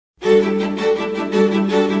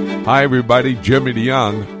Hi, everybody. Jimmy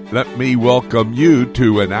DeYoung. Let me welcome you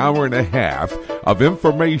to an hour and a half of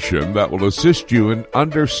information that will assist you in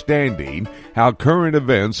understanding how current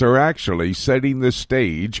events are actually setting the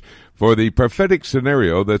stage for the prophetic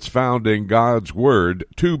scenario that's found in God's Word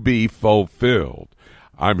to be fulfilled.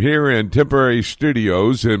 I'm here in temporary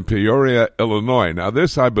studios in Peoria, Illinois. Now,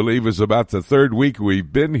 this, I believe, is about the third week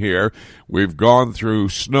we've been here. We've gone through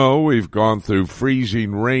snow. We've gone through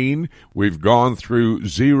freezing rain. We've gone through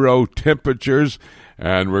zero temperatures.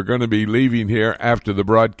 And we're going to be leaving here after the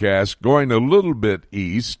broadcast, going a little bit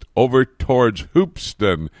east over towards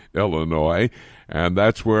Hoopeston, Illinois. And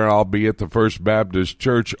that's where I'll be at the First Baptist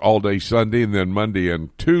Church all day Sunday and then Monday and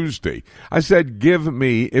Tuesday. I said, give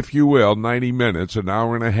me, if you will, 90 minutes, an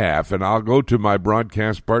hour and a half, and I'll go to my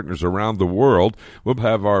broadcast partners around the world. We'll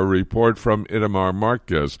have our report from Itamar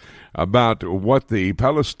Marquez about what the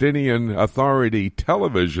Palestinian Authority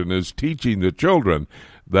television is teaching the children,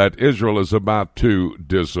 that Israel is about to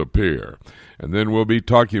disappear. And then we'll be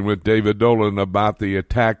talking with David Dolan about the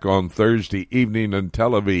attack on Thursday evening in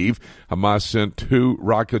Tel Aviv. Hamas sent 2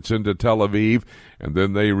 rockets into Tel Aviv, and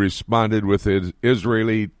then they responded with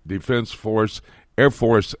Israeli Defense Force Air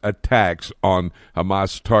Force attacks on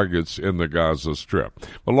Hamas targets in the Gaza Strip.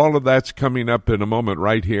 Well, all of that's coming up in a moment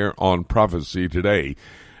right here on Prophecy Today.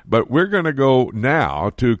 But we're going to go now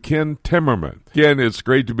to Ken Timmerman. Ken, it's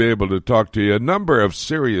great to be able to talk to you. A number of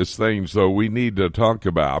serious things, though, we need to talk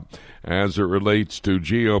about as it relates to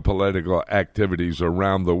geopolitical activities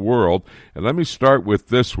around the world. And let me start with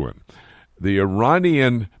this one. The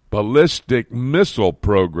Iranian ballistic missile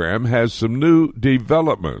program has some new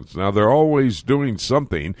developments. Now, they're always doing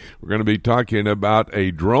something. We're going to be talking about a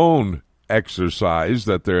drone exercise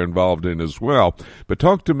that they're involved in as well. But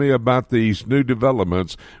talk to me about these new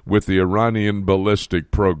developments with the Iranian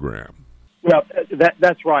ballistic program. Well,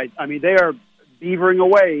 that's right. I mean, they are beavering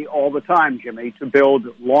away all the time, Jimmy, to build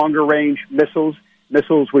longer-range missiles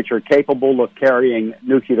which are capable of carrying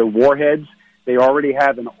nuclear warheads. They already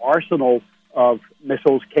have an arsenal of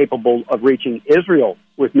missiles capable of reaching Israel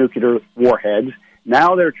with nuclear warheads.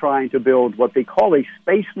 Now they're trying to build what they call a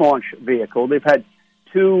space launch vehicle. They've had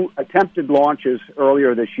 2 attempted launches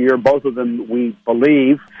earlier this year. Both of them, we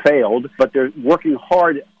believe, failed, but they're working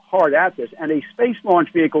hard at this. And a space launch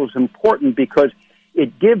vehicle is important because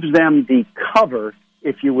it gives them the cover,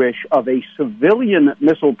 if you wish, of a civilian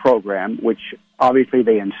missile program, which obviously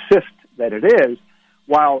they insist that it is,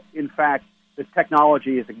 while, in fact, the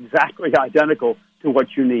technology is exactly identical to what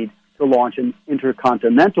you need to launch an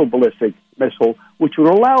intercontinental ballistic missile, which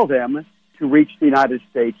would allow them to reach the United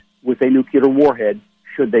States with a nuclear warhead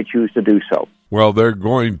should they choose to do so. Well, they're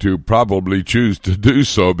going to probably choose to do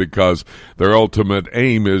so because their ultimate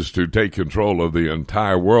aim is to take control of the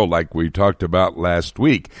entire world like we talked about last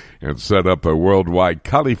week and set up a worldwide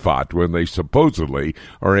caliphate when they supposedly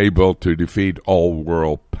are able to defeat all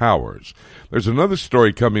world powers. There's another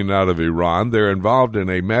story coming out of Iran. They're involved in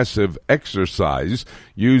a massive exercise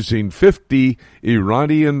using 50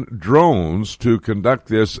 Iranian drones to conduct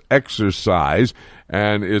this exercise,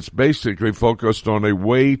 and it's basically focused on a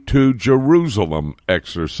way to Jerusalem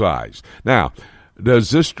exercise. Now,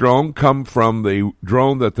 does this drone come from the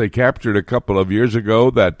drone that they captured a couple of years ago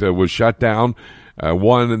that was shot down,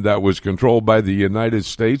 one that was controlled by the United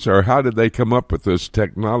States, or how did they come up with this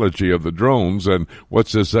technology of the drones, and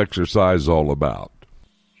what's this exercise all about?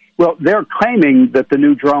 Well, they're claiming that the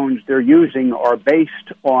new drones they're using are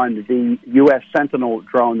based on the U.S. Sentinel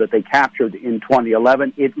drone that they captured in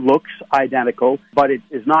 2011. It looks identical, but it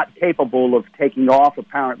is not capable of taking off,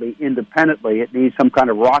 apparently, independently. It needs some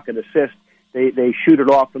kind of rocket assist. They shoot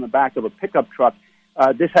it off from the back of a pickup truck.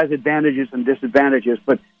 This has advantages and disadvantages,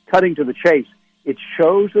 but cutting to the chase, it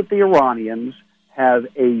shows that the Iranians have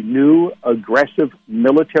a new aggressive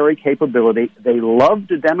military capability. They love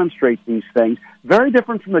to demonstrate these things, very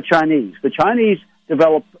different from the Chinese. The Chinese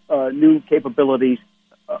develop new capabilities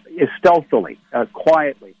stealthily,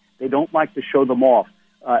 quietly. They don't like to show them off,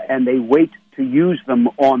 and they wait to use them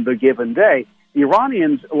on the given day. The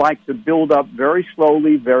Iranians like to build up very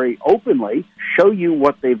slowly, very openly, show you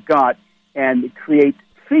what they've got, and create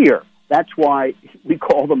fear. That's why we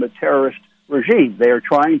call them a terrorist regime. They are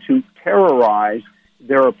trying to terrorize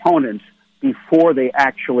their opponents before they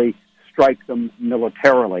actually strike them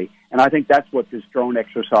militarily. And I think that's what this drone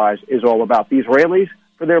exercise is all about. The Israelis,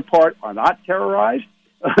 for their part, are not terrorized.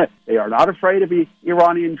 They are not afraid of the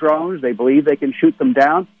Iranian drones. They believe they can shoot them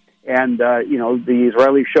down. And, the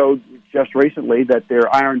Israelis showed just recently that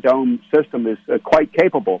their Iron Dome system is quite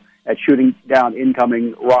capable at shooting down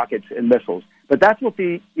incoming rockets and missiles. But that's what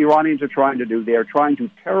the Iranians are trying to do. They are trying to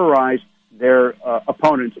terrorize their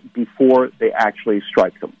opponents before they actually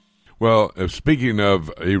strike them. Well, speaking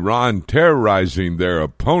of Iran terrorizing their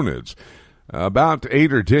opponents, about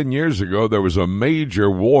 8 or 10 years ago, there was a major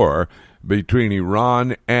war between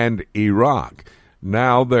Iran and Iraq.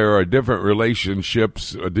 Now there are different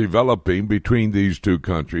relationships developing between these two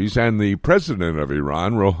countries, and the president of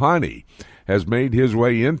Iran, Rouhani, has made his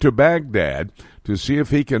way into Baghdad to see if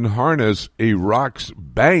he can harness Iraq's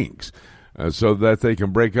banks so that they can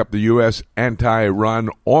break up the U.S. anti-Iran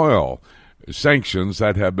oil sanctions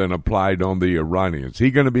that have been applied on the Iranians. He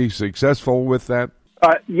going to be successful with that?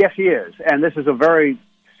 Yes, he is. And this is a very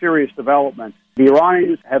serious development. The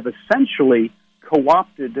Iranians have essentially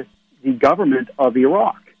co-opted the government of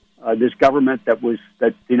Iraq, this government that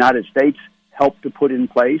the United States helped to put in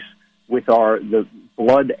place with the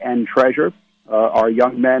blood and treasure. Our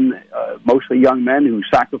young men, mostly young men who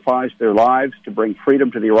sacrificed their lives to bring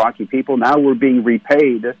freedom to the Iraqi people. Now we're being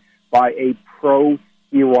repaid by a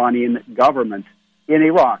pro-Iranian government in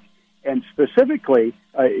Iraq. And specifically,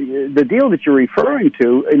 the deal that you're referring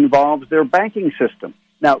to involves their banking system.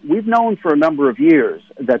 Now, we've known for a number of years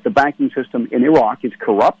that the banking system in Iraq is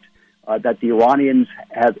corrupt, that the Iranians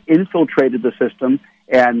have infiltrated the system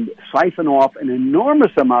and siphon off an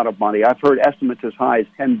enormous amount of money. I've heard estimates as high as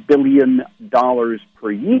 $10 billion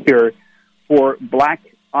per year for black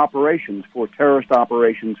operations, for terrorist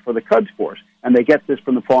operations for the Quds Force. And they get this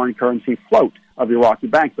from the foreign currency float of the Iraqi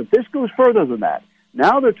bank. But this goes further than that.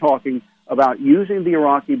 Now they're talking about using the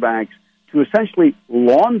Iraqi banks to essentially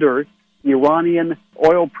launder Iranian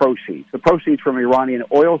oil proceeds, the proceeds from Iranian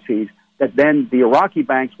oil seeds, that then the Iraqi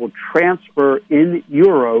banks will transfer in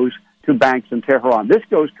euros to banks in Tehran. This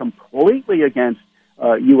goes completely against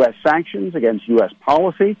U.S. sanctions, against U.S.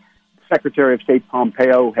 policy. Secretary of State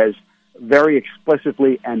Pompeo has very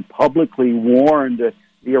explicitly and publicly warned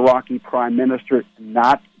the Iraqi prime minister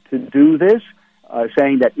not to do this,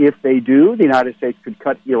 saying that if they do, the United States could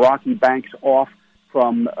cut Iraqi banks off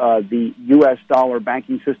from the U.S. dollar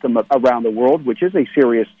banking system around the world, which is a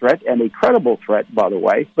serious threat and a credible threat, by the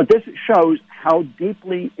way. But this shows how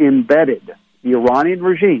deeply embedded the Iranian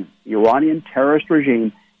regime, the Iranian terrorist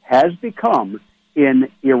regime, has become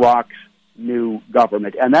in Iraq's new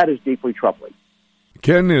government, and that is deeply troubling.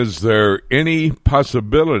 Ken, is there any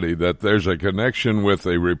possibility that there's a connection with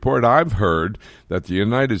a report I've heard that the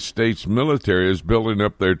United States military is building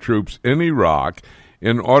up their troops in Iraq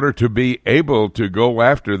in order to be able to go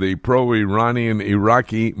after the pro-Iranian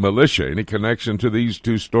Iraqi militia? Any connection to these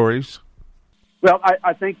two stories? Well,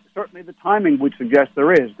 I think certainly the timing would suggest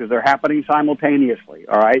there is, because they're happening simultaneously,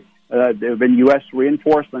 all right? There have been U.S.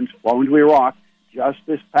 reinforcements flown to Iraq just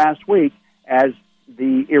this past week as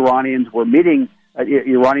the Iranians were meeting.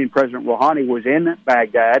 Iranian President Rouhani was in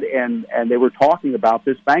Baghdad, and they were talking about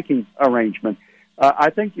this banking arrangement. I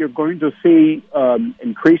think you're going to see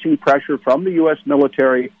increasing pressure from the U.S.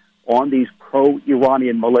 military on these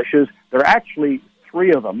pro-Iranian militias. There are actually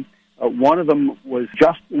three of them. One of them was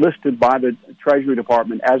just listed by the Treasury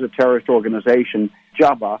Department as a terrorist organization,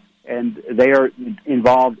 Jabha, and they are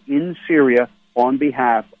involved in Syria on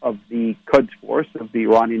behalf of the Quds Force, of the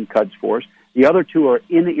Iranian Quds Force. The other two are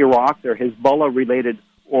in Iraq. They're Hezbollah-related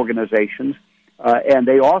organizations, and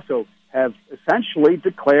they also have essentially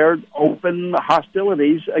declared open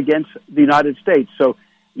hostilities against the United States. So,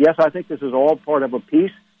 yes, I think this is all part of a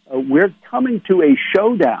piece. We're coming to a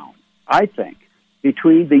showdown, I think,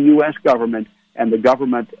 between the U.S. government and the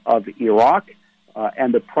government of Iraq,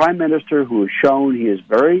 and the prime minister, who has shown he is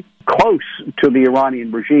very close to the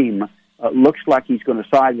Iranian regime, looks like he's going to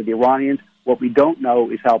side with the Iranians. What we don't know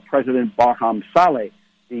is how President Barham Saleh,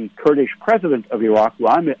 the Kurdish president of Iraq, who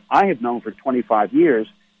I have known for 25 years,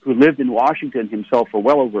 who lived in Washington himself for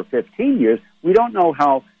well over 15 years, we don't know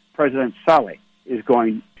how President Saleh is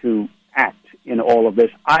going to act in all of this.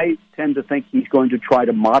 I tend to think he's going to try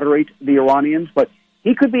to moderate the Iranians, but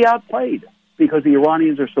he could be outplayed because the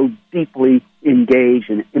Iranians are so deeply engaged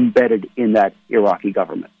and embedded in that Iraqi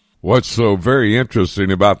government. What's so very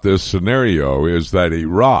interesting about this scenario is that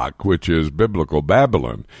Iraq, which is biblical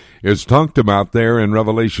Babylon, is talked about there in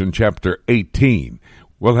Revelation chapter 18.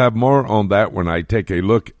 We'll have more on that when I take a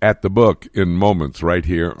look at the book in moments right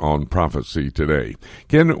here on Prophecy Today.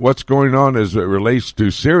 Ken, what's going on as it relates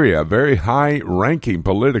to Syria? A very high-ranking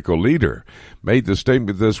political leader made the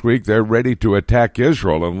statement this week they're ready to attack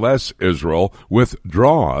Israel unless Israel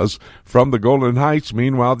withdraws from the Golan Heights.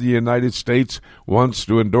 Meanwhile, the United States wants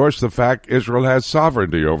to endorse the fact Israel has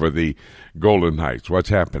sovereignty over the Golan Heights. What's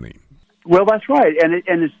happening? Well, that's right, and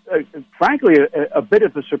it's frankly a bit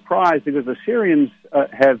of a surprise because the Syrians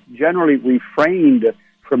have generally refrained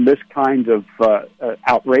from this kind of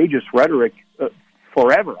outrageous rhetoric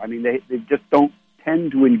forever. I mean, they just don't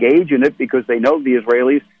tend to engage in it because they know the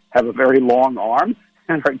Israelis have a very long arm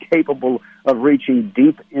and are capable of reaching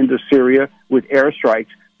deep into Syria with airstrikes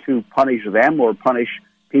to punish them or punish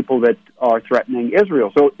people that are threatening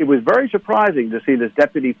Israel. So it was very surprising to see this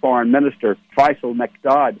Deputy Foreign Minister, Faisal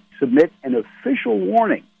Mekdad, submit an official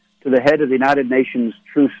warning to the head of the United Nations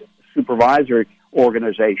Truth Supervisory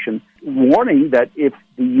Organization, warning that if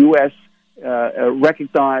the U.S.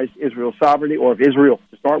 Recognized Israel's sovereignty, or if Israel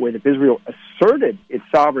asserted its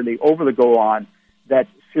sovereignty over the Golan, that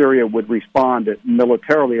Syria would respond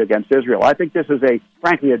militarily against Israel. I think this is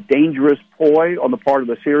frankly a dangerous ploy on the part of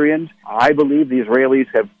the Syrians. I believe the Israelis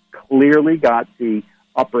have clearly got the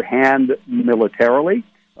upper hand militarily.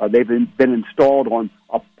 They've been installed on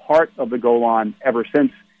a part of the Golan ever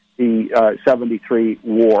since the 73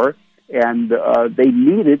 war, and they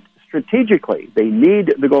need it strategically. They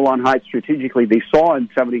need the Golan Heights strategically. They saw in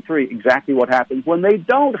 73 exactly what happens when they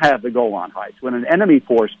don't have the Golan Heights, when an enemy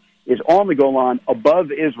force is on the Golan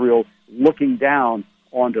above Israel looking down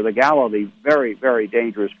onto the Galilee. Very, very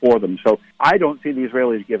dangerous for them. So I don't see the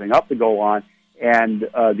Israelis giving up the Golan, and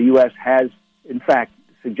the U.S. has, in fact,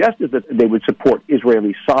 suggested that they would support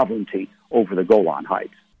Israeli sovereignty over the Golan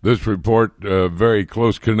Heights. This report, very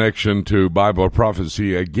close connection to Bible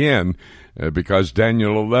prophecy again, because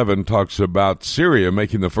Daniel 11 talks about Syria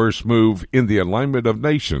making the first move in the alignment of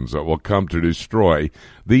nations that will come to destroy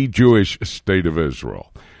the Jewish state of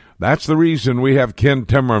Israel. That's the reason we have Ken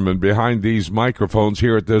Timmerman behind these microphones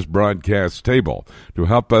here at this broadcast table, to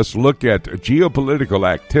help us look at geopolitical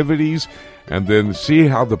activities and then see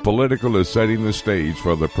how the political is setting the stage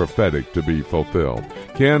for the prophetic to be fulfilled.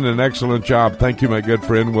 Ken, an excellent job. Thank you, my good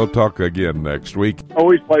friend. We'll talk again next week.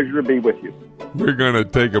 Always a pleasure to be with you. We're going to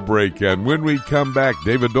take a break, and when we come back,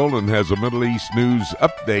 David Dolan has a Middle East news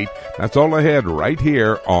update. That's all ahead right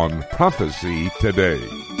here on Prophecy Today.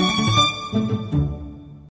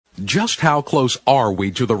 Just how close are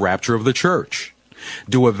we to the rapture of the church?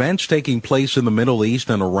 Do events taking place in the Middle East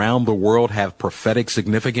and around the world have prophetic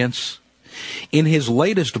significance? In his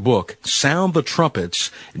latest book, Sound the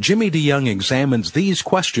Trumpets, Jimmy DeYoung examines these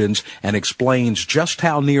questions and explains just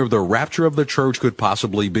how near the rapture of the church could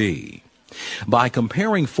possibly be. By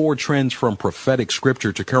comparing 4 trends from prophetic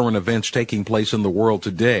scripture to current events taking place in the world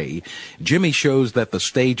today, Jimmy shows that the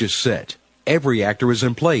stage is set. Every actor is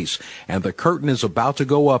in place, and the curtain is about to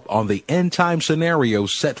go up on the end-time scenario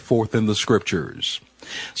set forth in the scriptures.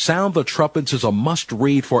 Sound the Trumpets is a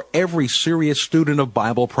must-read for every serious student of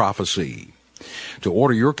Bible prophecy. To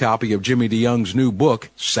order your copy of Jimmy DeYoung's new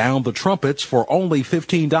book, Sound the Trumpets, for only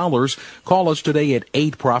 $15, call us today at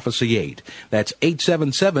 8-Prophecy-8. That's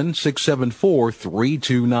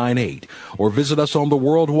 877-674-3298. Or visit us on the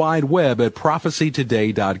World Wide Web at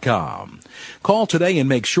prophecytoday.com. Call today and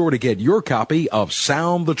make sure to get your copy of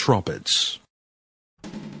Sound the Trumpets.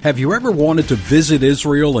 Have you ever wanted to visit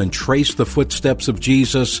Israel and trace the footsteps of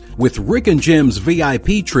Jesus? With Rick and Jim's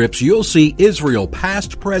VIP trips, you'll see Israel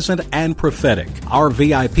past, present, and prophetic. Our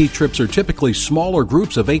VIP trips are typically smaller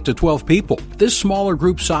groups of 8 to 12 people. This smaller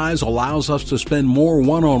group size allows us to spend more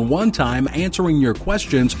one-on-one time answering your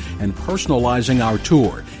questions and personalizing our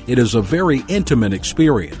tour. It is a very intimate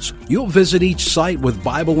experience. You'll visit each site with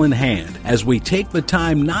Bible in hand as we take the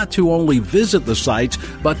time not to only visit the sites,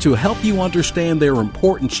 but to help you understand their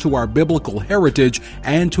importance to our biblical heritage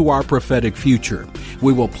and to our prophetic future.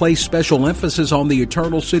 We will place special emphasis on the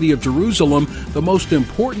eternal city of Jerusalem, the most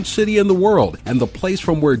important city in the world, and the place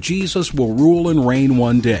from where Jesus will rule and reign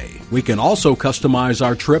one day. We can also customize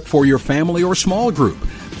our trip for your family or small group.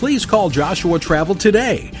 Please call Joshua Travel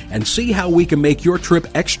today and see how we can make your trip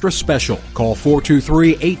extra special. Call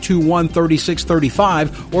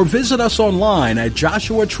 423-821-3635 or visit us online at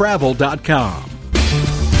joshuatravel.com.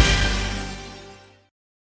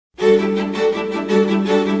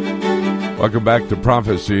 Welcome back to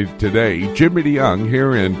Prophecy Today. Jimmy DeYoung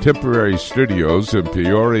here in temporary studios in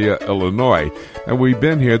Peoria, Illinois. And we've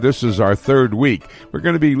been here, this is our 3rd week. We're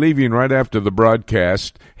going to be leaving right after the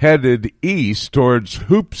broadcast, headed east towards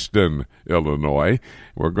Hoopeston, Illinois.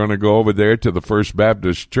 We're going to go over there to the First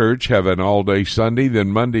Baptist Church, have an all-day Sunday, then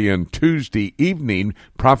Monday and Tuesday evening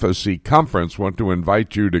prophecy conference. Want to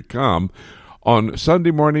invite you to come. On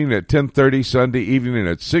Sunday morning at 10:30, Sunday evening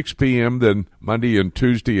at 6 p.m., then Monday and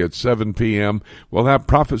Tuesday at 7 p.m. We'll have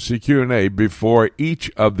prophecy Q&A before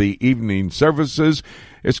each of the evening services.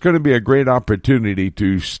 it's going to be a great opportunity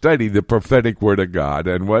to study the prophetic Word of God.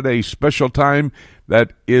 And what a special time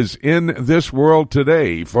that is in this world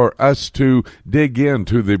today for us to dig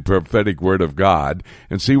into the prophetic Word of God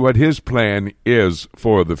and see what His plan is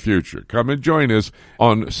for the future. Come and join us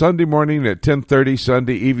on Sunday morning at 10:30,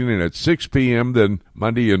 Sunday evening at 6 p.m., then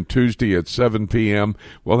Monday and Tuesday at 7 p.m.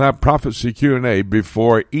 We'll have Prophecy Q&A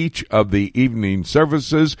before each of the evening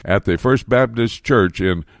services at the First Baptist Church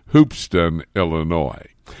in Hoopeston, Illinois.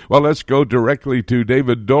 Well, let's go directly to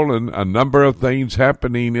David Dolan. A number of things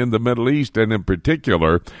happening in the Middle East, and in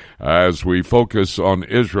particular, as we focus on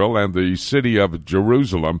Israel and the city of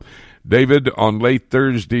Jerusalem. David, on late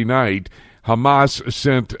Thursday night, Hamas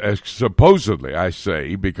sent, supposedly, I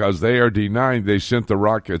say, because they are denying they sent the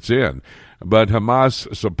rockets in, but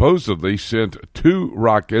Hamas supposedly sent 2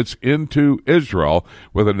 rockets into Israel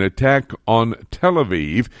with an attack on Tel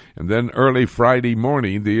Aviv, and then early Friday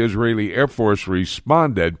morning, the Israeli Air Force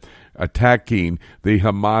responded, attacking the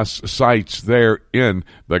Hamas sites there in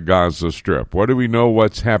the Gaza Strip. What do we know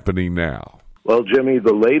what's happening now? Well, Jimmy,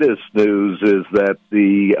 the latest news is that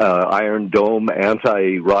the Iron Dome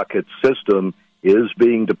anti-rocket system is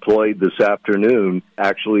being deployed this afternoon.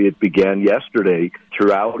 Actually, it began yesterday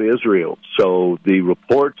throughout Israel. So the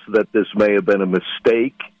reports that this may have been a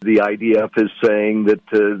mistake, the IDF is saying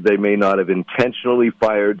that they may not have intentionally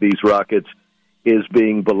fired these rockets, is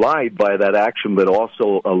being belied by that action, but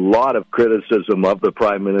also a lot of criticism of the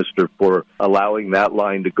Prime Minister for allowing that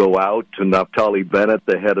line to go out. To Naftali Bennett,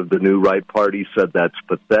 the head of the New Right Party, said that's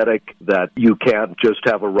pathetic, that you can't just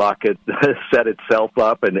have a rocket set itself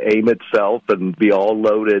up and aim itself and be all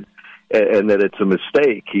loaded, and that it's a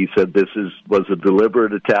mistake. He said this was a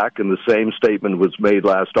deliberate attack, and the same statement was made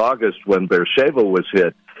last August when Beersheba was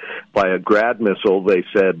hit by a Grad missile. They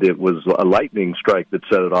said it was a lightning strike that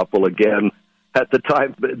set it off. Well, again, at the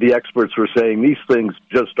time, the experts were saying these things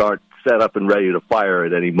just aren't set up and ready to fire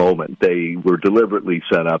at any moment. They were deliberately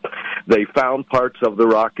set up. They found parts of the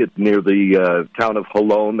rocket near the town of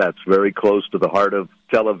Holon. That's very close to the heart of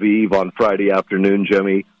Tel Aviv on Friday afternoon,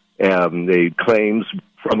 Jimmy. They claims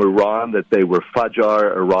from Iran that they were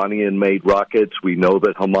Fajar, Iranian-made rockets. We know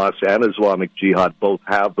that Hamas and Islamic Jihad both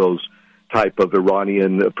have those type of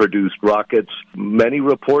Iranian-produced rockets. Many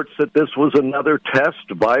reports that this was another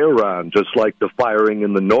test by Iran, just like the firing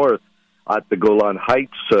in the north at the Golan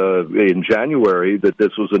Heights in January, that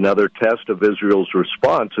this was another test of Israel's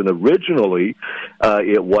response. And originally,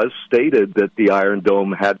 it was stated that the Iron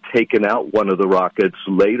Dome had taken out one of the rockets.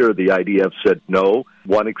 Later, the IDF said no.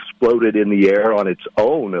 One exploded in the air on its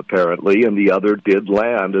own, apparently, and the other did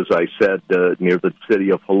land, as I said, near the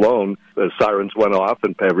city of Holon. Sirens went off,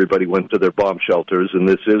 and everybody went to their bomb shelters, and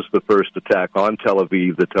this is the first attack on Tel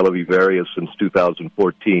Aviv, the Tel Aviv area, since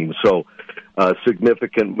 2014. So,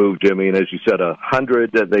 significant move, Jimmy, and as you said,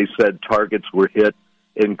 100, they said, targets were hit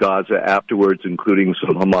in Gaza afterwards, including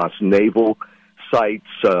some Hamas naval sites,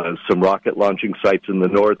 some rocket launching sites in the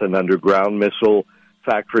north, an underground missile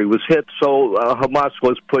factory was hit. So Hamas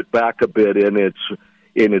was put back a bit in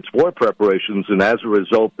its war preparations, and as a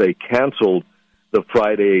result, they canceled the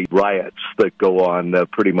Friday riots that go on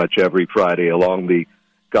pretty much every Friday along the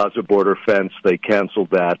Gaza border fence. They canceled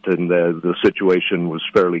that, and the situation was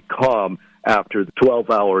fairly calm after 12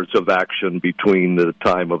 hours of action between the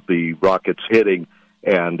time of the rockets hitting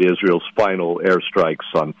and Israel's final airstrikes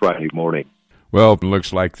on Friday morning. Well, it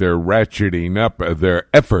looks like they're ratcheting up their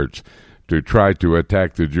efforts to try to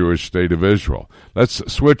attack the Jewish state of Israel. Let's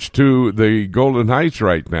switch to the Golan Heights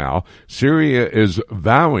right now. Syria is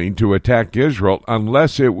vowing to attack Israel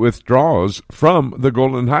unless it withdraws from the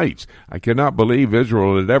Golan Heights. I cannot believe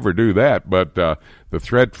Israel would ever do that, but the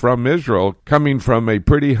threat from Israel coming from a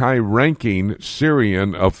pretty high-ranking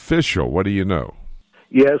Syrian official. What do you know?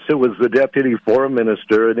 Yes, it was the deputy foreign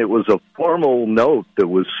minister, and it was a formal note that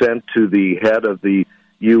was sent to the head of the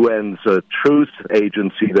UN's truth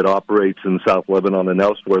agency that operates in South Lebanon and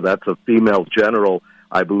elsewhere. That's a female general,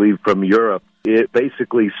 I believe, from Europe. It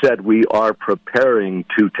basically said, we are preparing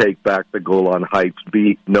to take back the Golan Heights,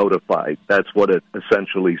 be notified. That's what it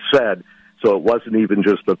essentially said. So it wasn't even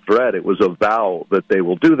just a threat, it was a vow that they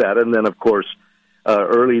will do that. And then, of course,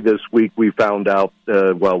 early this week we found out,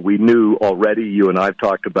 we knew already, you and I have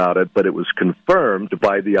talked about it, but it was confirmed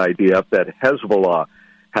by the IDF that Hezbollah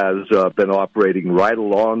has been operating right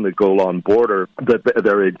along the Golan border.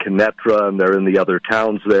 They're in Kenetra and they're in the other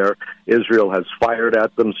towns there. Israel has fired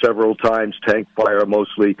at them several times, tank fire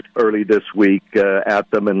mostly early this week at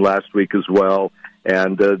them and last week as well.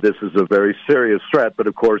 And this is a very serious threat. But,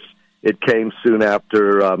 of course, It came soon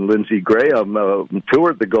after Lindsey Graham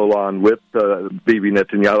toured the Golan with Bibi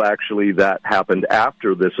Netanyahu. Actually, that happened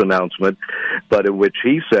after this announcement, but in which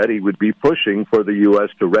he said he would be pushing for the U.S.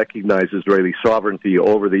 to recognize Israeli sovereignty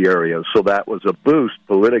over the area. So that was a boost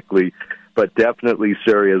politically. But definitely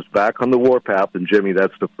Syria is back on the warpath. And, Jimmy,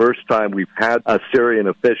 that's the first time we've had a Syrian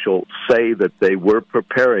official say that they were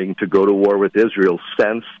preparing to go to war with Israel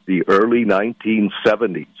since the early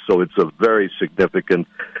 1970s. So it's a very significant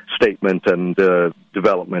statement and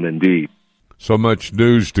development indeed. So much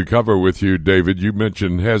news to cover with you, David. You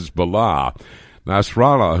mentioned Hezbollah.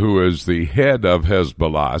 Nasrallah, who is the head of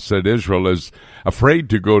Hezbollah, said Israel is afraid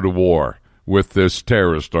to go to war with this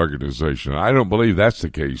terrorist organization. I don't believe that's the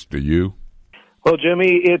case. Do you? Well,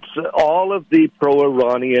 Jimmy, it's all of the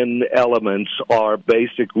pro-Iranian elements are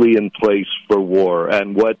basically in place for war.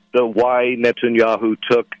 And why Netanyahu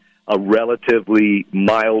took a relatively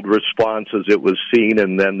mild response as it was seen,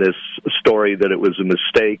 and then this story that it was a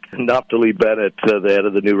mistake. Naftali Bennett, the head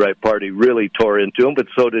of the New Right Party, really tore into him, but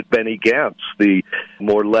so did Benny Gantz, the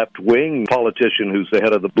more left-wing politician who's the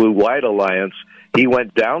head of the Blue-White Alliance. He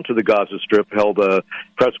went down to the Gaza Strip, held a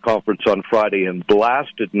press conference on Friday, and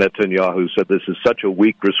blasted Netanyahu, said this is such a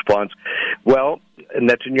weak response. Well,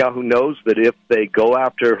 Netanyahu knows that if they go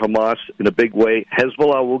after Hamas in a big way,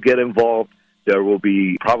 Hezbollah will get involved. There will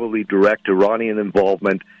be probably direct Iranian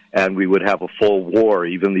involvement, and we would have a full war.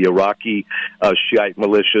 Even the Iraqi Shiite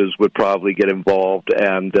militias would probably get involved.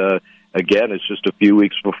 And again, it's just a few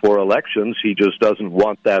weeks before elections. He just doesn't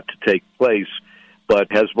want that to take place. But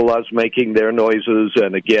Hezbollah's making their noises,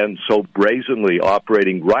 and again, so brazenly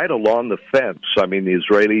operating right along the fence. I mean, the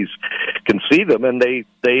Israelis can see them, and they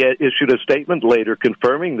issued a statement later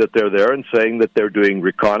confirming that they're there and saying that they're doing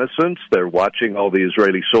reconnaissance. They're watching all the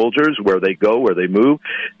Israeli soldiers, where they go, where they move.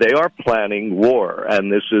 They are planning war, and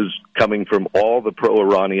this is coming from all the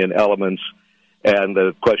pro-Iranian elements. And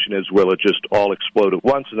the question is, will it just all explode at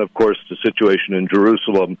once? And, of course, the situation in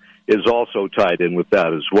Jerusalem is also tied in with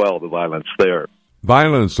that as well, the violence there.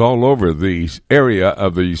 Violence all over the area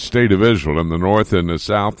of the state of Israel, in the north, in the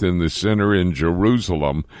south, in the center, in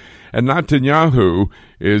Jerusalem. And Netanyahu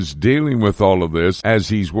is dealing with all of this as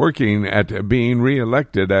he's working at being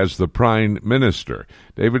reelected as the prime minister.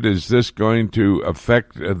 David, is this going to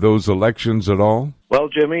affect those elections at all? Well,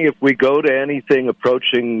 Jimmy, if we go to anything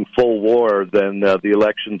approaching full war, then the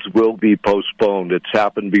elections will be postponed. It's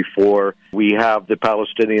happened before. We have the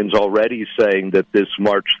Palestinians already saying that this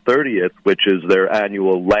March 30th, which is their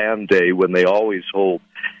annual land day when they always hold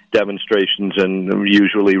demonstrations and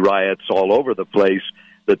usually riots all over the place,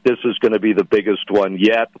 that this is going to be the biggest one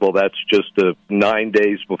yet. Well, that's just 9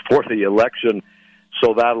 days before the election.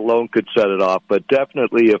 So that alone could set it off. But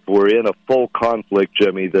definitely if we're in a full conflict,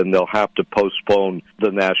 Jimmy, then they'll have to postpone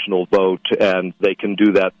the national vote, and they can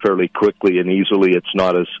do that fairly quickly and easily. It's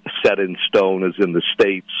not as set in stone as in the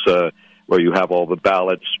States, where you have all the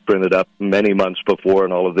ballots printed up many months before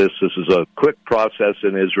and all of this. This is a quick process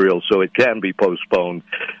in Israel, so it can be postponed.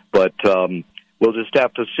 But we'll just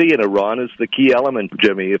have to see. And Iran is the key element,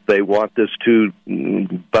 Jimmy, if they want this to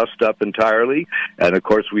bust up entirely. And, of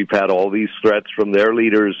course, we've had all these threats from their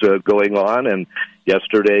leaders going on. And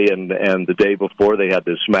yesterday and the day before, they had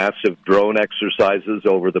this massive drone exercises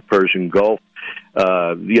over the Persian Gulf.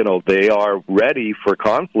 They are ready for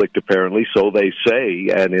conflict, apparently, so they say,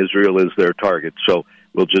 and Israel is their target. So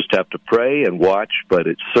we'll just have to pray and watch, but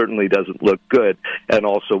it certainly doesn't look good. And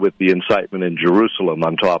also with the incitement in Jerusalem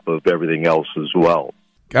on top of everything else as well.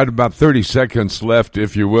 Got about 30 seconds left,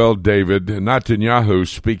 if you will, David. Netanyahu,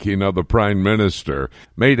 speaking of the prime minister,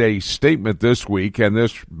 made a statement this week, and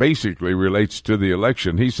this basically relates to the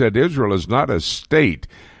election. He said Israel is not a state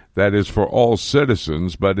that is for all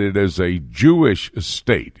citizens, but it is a Jewish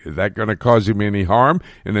state. Is that going to cause him any harm?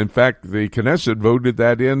 And in fact, the Knesset voted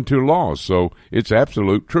that into law, so it's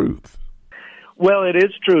absolute truth. Well, it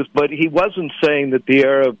is truth, but he wasn't saying that the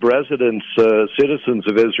Arab residents, citizens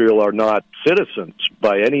of Israel, are not citizens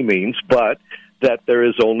by any means, but that there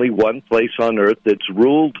is only one place on earth that's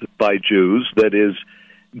ruled by Jews, that is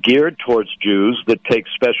geared towards Jews, that takes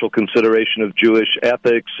special consideration of Jewish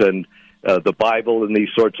ethics and the Bible and these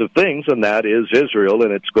sorts of things, and that is Israel,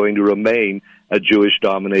 and it's going to remain a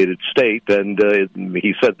Jewish-dominated state. And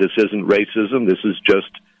he said this isn't racism, this is just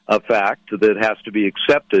a fact that has to be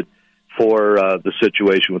accepted for the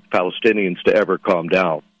situation with Palestinians to ever calm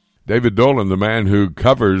down. David Dolan, the man who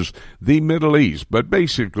covers the Middle East, but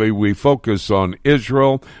basically we focus on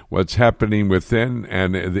Israel, what's happening within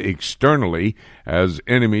and externally as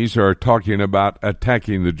enemies are talking about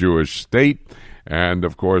attacking the Jewish state. And,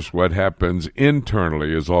 of course, what happens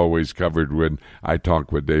internally is always covered when I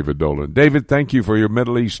talk with David Dolan. David, thank you for your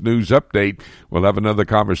Middle East news update. We'll have another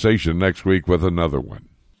conversation next week with another one.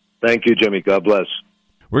 Thank you, Jimmy. God bless.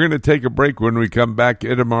 We're going to take a break. When we come back,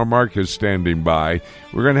 Itamar Marcus standing by.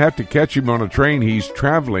 We're going to have to catch him on a train. He's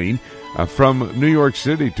traveling from New York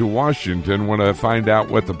City to Washington. Want to find out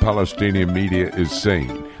what the Palestinian media is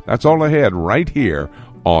saying. That's all ahead right here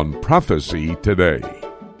on Prophecy Today.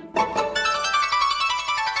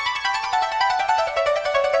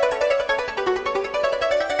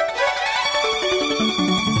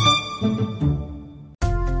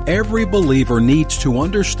 Every believer needs to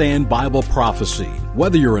understand Bible prophecy.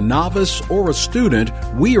 Whether you're a novice or a student,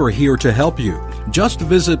 we are here to help you. Just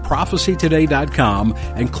visit prophecytoday.com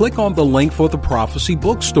and click on the link for the Prophecy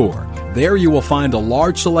Bookstore. There you will find a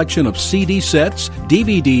large selection of CD sets,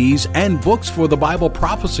 DVDs, and books for the Bible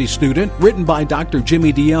prophecy student written by Dr.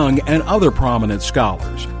 Jimmy DeYoung and other prominent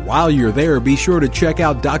scholars. While you're there, be sure to check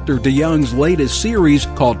out Dr. DeYoung's latest series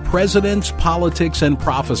called Presidents, Politics, and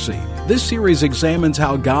Prophecy. This series examines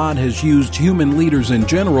how God has used human leaders in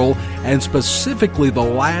general, and specifically the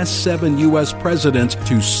last 7 U.S. presidents,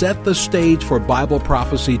 to set the stage for Bible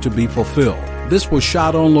prophecy to be fulfilled. This was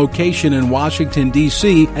shot on location in Washington,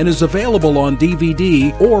 D.C., and is available on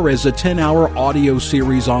DVD or as a 10-hour audio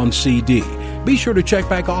series on CD. Be sure to check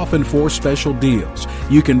back often for special deals.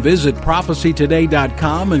 You can visit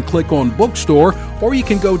prophecytoday.com and click on Bookstore, or you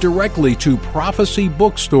can go directly to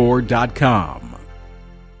prophecybookstore.com.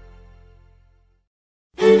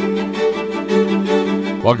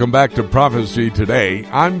 Welcome back to Prophecy Today.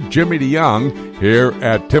 I'm Jimmy DeYoung here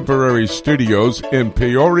at Temporary Studios in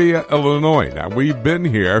Peoria, Illinois. Now, we've been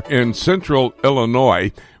here in central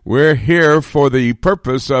Illinois. We're here for the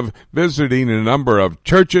purpose of visiting a number of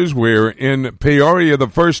churches. We're in Peoria the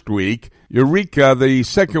first week, Eureka the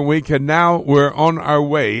second week, and now we're on our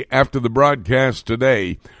way after the broadcast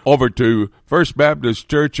today over to First Baptist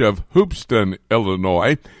Church of Hoopeston,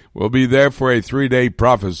 Illinois. We'll be there for a 3-day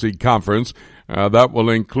prophecy conference. That will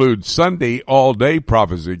include Sunday all-day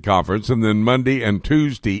prophecy conference, and then Monday and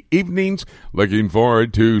Tuesday evenings. Looking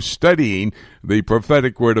forward to studying the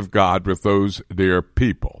prophetic word of God with those dear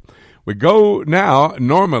people. We go now,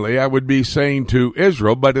 normally I would be saying to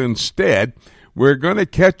Israel, but instead we're going to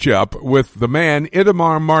catch up with the man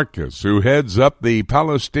Itamar Marcus, who heads up the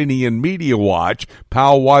Palestinian Media Watch.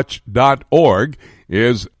 palwatch.org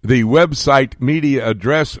is the website media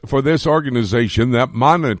address for this organization that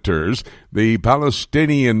monitors the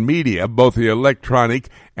Palestinian media, both the electronic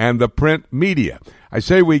and the print media. I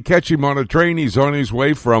say we catch him on a train. He's on his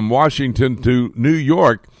way from Washington to New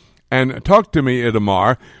York. And talk to me,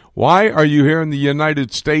 Itamar. Why are you here in the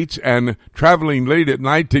United States and traveling late at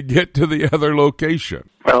night to get to the other location?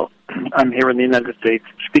 Well, I'm here in the United States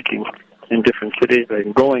speaking in different cities.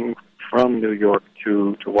 I'm going from New York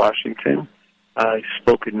to Washington. I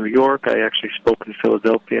spoke in New York. I actually spoke in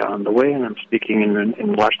Philadelphia on the way, and I'm speaking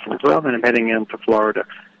in Washington as well, and I'm heading into Florida.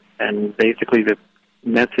 And basically the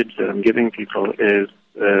message that I'm giving people is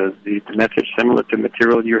the message similar to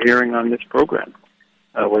material you're hearing on this program.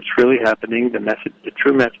 What's really happening, the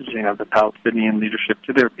true messaging of the Palestinian leadership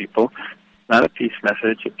to their people, not a peace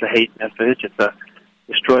message, it's a hate message, it's a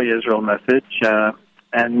destroy Israel message,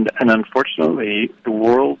 and unfortunately the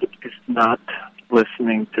world is not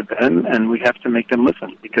listening to them, and we have to make them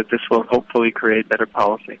listen, because this will hopefully create better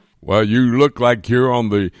policy. Well, you look like you're on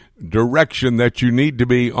the direction that you need to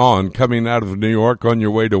be on, coming out of New York on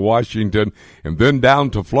your way to Washington and then down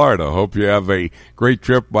to Florida. Hope you have a great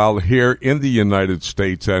trip while here in the United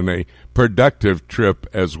States, and a productive trip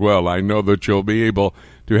as well. I know that you'll be able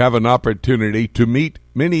to have an opportunity to meet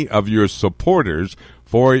many of your supporters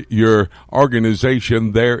for your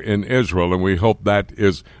organization there in Israel, and we hope that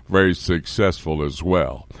is very successful as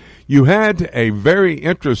well. You had a very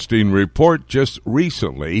interesting report just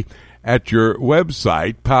recently at your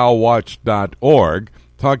website, palwatch.org,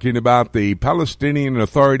 talking about the Palestinian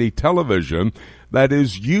Authority television that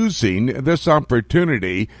is using this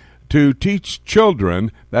opportunity to teach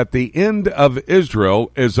children that the end of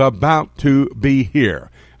Israel is about to be here.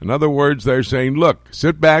 In other words, they're saying, look,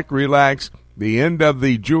 sit back, relax. The end of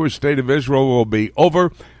the Jewish state of Israel will be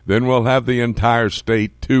over. Then we'll have the entire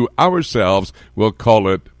state to ourselves. We'll call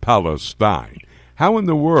it Palestine. How in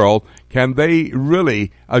the world can they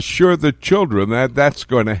really assure the children that that's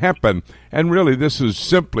going to happen? And really, this is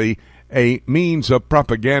simply a means of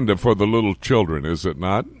propaganda for the little children, is it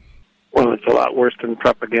not? Well, it's a lot worse than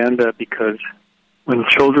propaganda, because when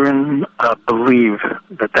children believe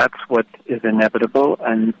that that's what is inevitable,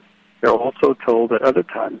 and they're also told at other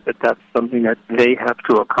times that that's something that they have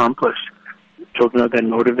to accomplish, Children are then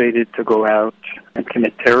motivated to go out and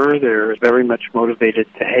commit terror. They're very much motivated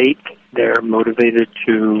to hate. They're motivated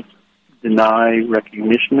to deny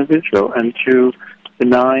recognition of Israel and to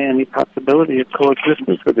deny any possibility of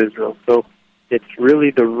coexistence with Israel. So it's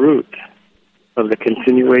really the root of the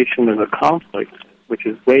continuation of the conflict, which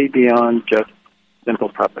is way beyond just simple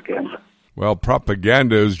propaganda. Well,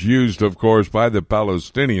 propaganda is used, of course, by the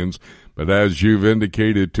Palestinians, but as you've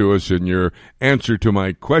indicated to us in your answer to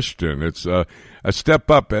my question, it's a step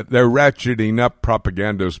up. They're ratcheting up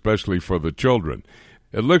propaganda, especially for the children.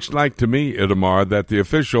 It looks like to me, Itamar, that the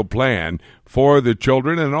official plan for the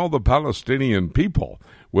children and all the Palestinian people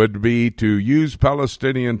would be to use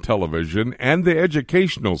Palestinian television and the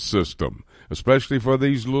educational system, especially for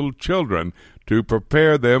these little children, to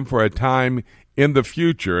prepare them for a time in the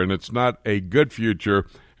future. And it's not a good future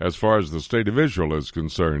as far as the State of Israel is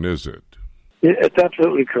concerned, is it? It's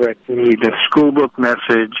absolutely correct. The school book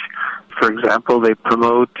message, for example, they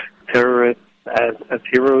promote terrorists as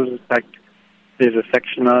heroes. In fact, there's a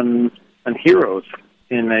section on heroes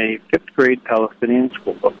in a fifth grade Palestinian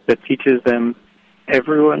school book that teaches them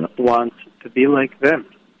everyone wants to be like them.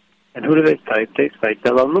 And who do they cite? They cite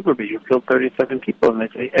Dalal Mughrabi, who killed 37 people, and they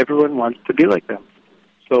say everyone wants to be like them.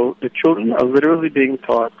 So the children are literally being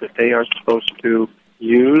taught that they are supposed to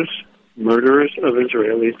use murderers of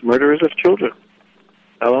Israelis, murderers of children.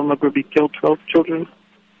 Dalal Mughrabi killed 12 children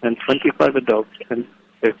and 25 adults, and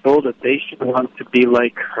they're told that they should want to be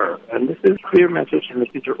like her. And this is a clear message, and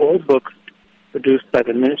these are all books produced by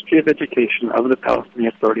the Ministry of Education of the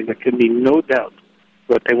Palestinian Authority. There can be no doubt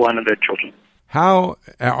what they want of their children. How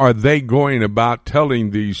are they going about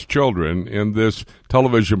telling these children in this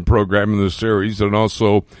television program, in the series, and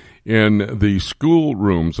also in the school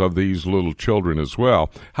rooms of these little children as well?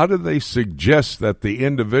 How do they suggest that the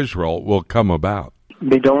end of Israel will come about?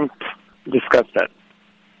 They don't discuss that.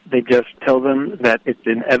 They just tell them that it's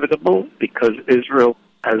inevitable because Israel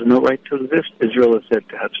has no right to exist. Israel is said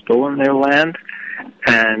to have stolen their land,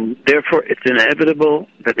 and therefore it's inevitable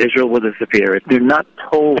that Israel will disappear. They're not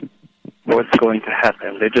told what's going to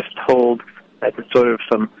happen. They're just told that it's sort of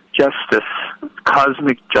some justice,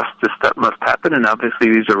 cosmic justice that must happen, and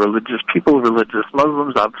obviously these are religious people, religious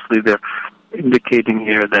Muslims. Obviously they're indicating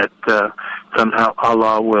here that somehow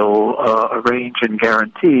Allah will arrange and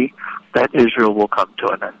guarantee that Israel will come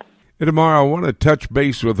to an end. Itamar, I want to touch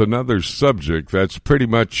base with another subject that's pretty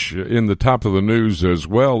much in the top of the news as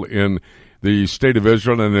well in the State of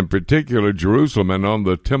Israel, and in particular Jerusalem and on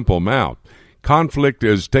the Temple Mount. Conflict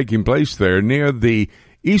is taking place there near the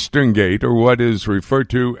Eastern Gate, or what is referred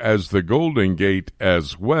to as the Golden Gate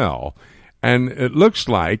as well. And it looks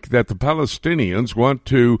like that the Palestinians want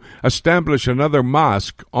to establish another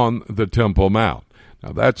mosque on the Temple Mount.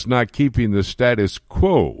 Now, that's not keeping the status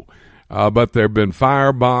quo, but there have been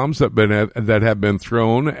firebombs that have been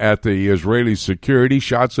thrown at the Israeli security.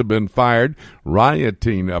 Shots have been fired,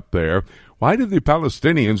 rioting up there. Why do the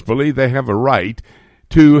Palestinians believe they have a right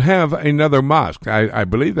to have another mosque? I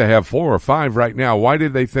believe they have 4 or 5 right now. Why do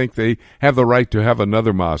they think they have the right to have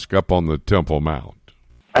another mosque up on the Temple Mount?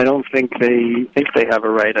 I don't think they have a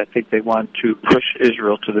right. I think they want to push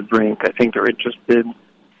Israel to the brink. I think they're interested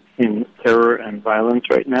in terror and violence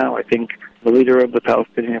right now. I think the leader of the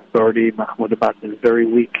Palestinian Authority, Mahmoud Abbas, is very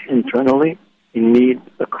weak internally. He needs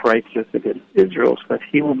a crisis against Israel so that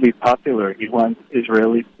he will be popular. He wants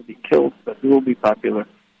Israelis to be killed so that he will be popular.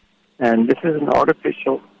 And this is an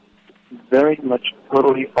artificial, very much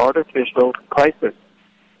totally artificial crisis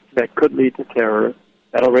that could lead to terror.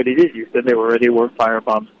 That already did. You said there already were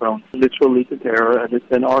firebombs thrown. This will lead to terror, and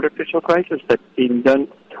it's an artificial crisis that's being done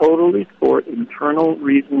totally for internal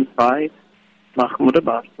reasons by Mahmoud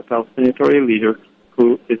Abbas, the Palestinian Authority leader,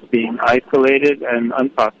 who is being isolated and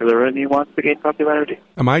unpopular, and he wants to gain popularity.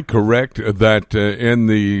 Am I correct that in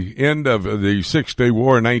the end of the Six-Day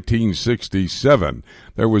War in 1967,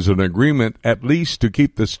 there was an agreement at least to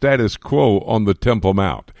keep the status quo on the Temple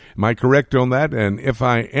Mount? Am I correct on that? And if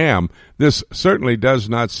I am, this certainly does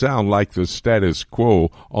not sound like the status quo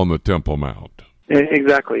on the Temple Mount.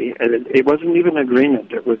 Exactly. And it wasn't even an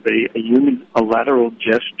agreement. It was a unilateral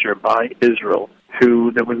gesture by Israel.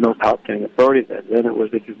 There was no Palestinian Authority then. It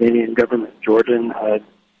was the Jordanian government. Jordan had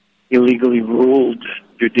illegally ruled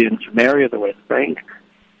Judea and Samaria, the West Bank.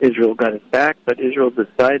 Israel got it back, but Israel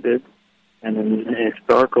decided, and in a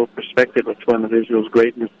historical perspective, it's one of Israel's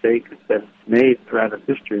great mistakes that's made throughout its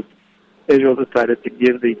history. Israel decided to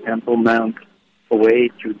give the Temple Mount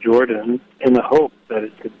away to Jordan in the hope that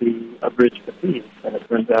it could be a bridge to peace, and it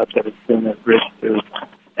turns out that it's been a bridge to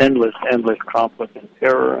endless conflict and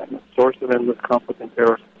terror, and a source of endless conflict and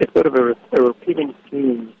terror. It's sort of a repeating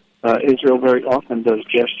theme. Israel very often does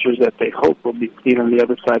gestures that they hope will be seen on the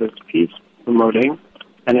other side of the peace promoting,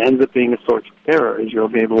 and it ends up being a source of terror. Israel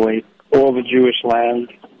gave away all the Jewish land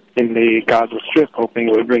in the Gaza Strip, hoping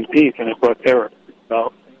it would bring peace, and it brought terror.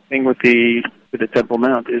 Well, thing with the Temple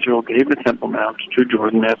Mount, Israel gave the Temple Mount to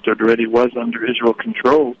Jordan after it already was under Israel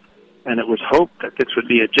control, and it was hoped that this would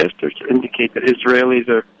be a gesture to indicate that Israelis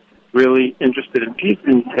are really interested in peace,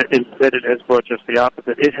 and instead it has brought just the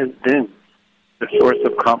opposite. It has been the source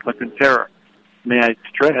of conflict and terror. May I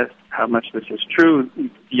stress how much this is true?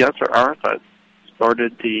 Yasser Arafat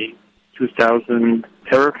started the 2000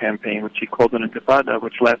 terror campaign, which he called an intifada,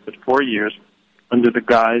 which lasted 4 years under the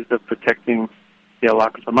guise of protecting the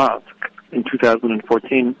Al-Aqsa Mosque. In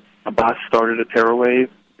 2014, Abbas started a terror wave,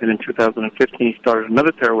 and in 2015 he started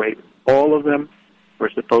another terror wave. All of them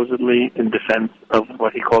were supposedly in defense of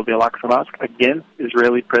what he called the Al-Aqsa Mosque against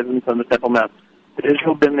Israeli presence on the Temple Mount. Had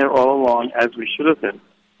Israel been there all along, as we should have been,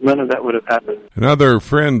 none of that would have happened. Another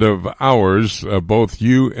friend of ours, both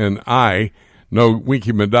you and I, know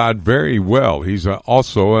Winky Medad very well. He's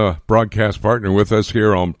also a broadcast partner with us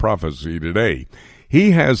here on Prophecy Today.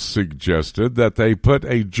 He has suggested that they put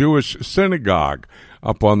a Jewish synagogue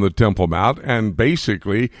up on the Temple Mount, and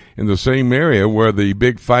basically in the same area where the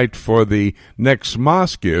big fight for the next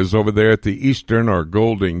mosque is, over there at the Eastern or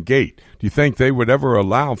Golden Gate. Do you think they would ever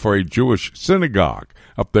allow for a Jewish synagogue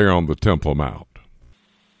up there on the Temple Mount?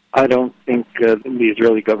 I don't think the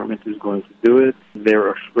Israeli government is going to do it.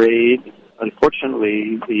 They're afraid.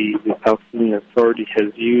 Unfortunately, the Palestinian Authority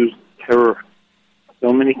has used terror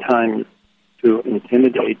so many times to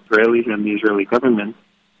intimidate Israelis and the Israeli government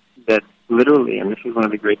that literally, and this is one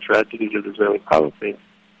of the great tragedies of Israeli policy,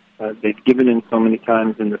 they've given in so many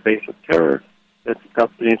times in the face of terror that the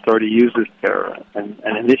Palestinian Authority uses terror and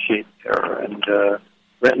initiates terror and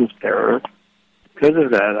threatens terror. Because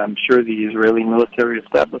of that, I'm sure the Israeli military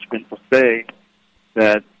establishment will say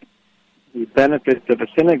that the benefits of a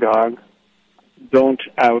synagogue don't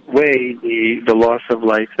outweigh the loss of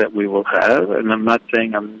life that we will have. And I'm not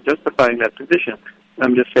saying I'm justifying that position.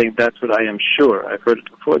 I'm just saying that's what I am sure. I've heard it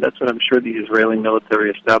before. That's what I'm sure the Israeli military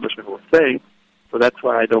establishment will say. So that's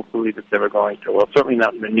why I don't believe it's ever going to. Well, certainly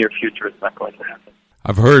not in the near future. It's not going to happen.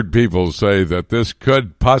 I've heard people say that this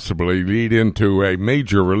could possibly lead into a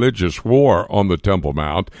major religious war on the Temple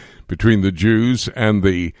Mount between the Jews and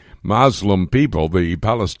the Muslim people, the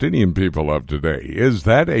Palestinian people of today. Is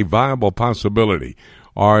that a viable possibility?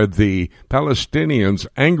 Are the Palestinians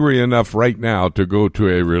angry enough right now to go to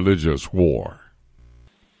a religious war?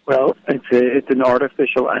 Well, it's an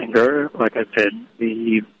artificial anger. Like I said,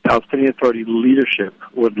 the Palestinian Authority leadership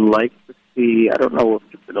would like to see, I don't know if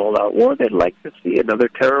it's an all-out war, they'd like to see another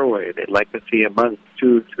terror wave. They'd like to see a month,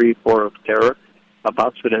 2, 3, 4 of terror.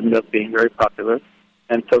 Abbas would end up being very popular.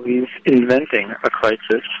 And so he's inventing a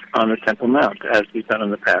crisis on the Temple Mount, as he's done in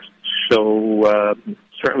the past. So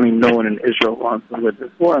certainly no one in Israel wants to live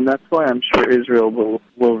this war, and that's why I'm sure Israel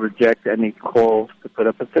will reject any calls to put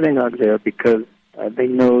up a synagogue there, because they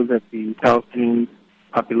know that the Palestinian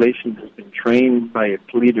population has been trained by its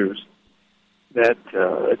leaders that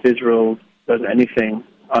if Israel does anything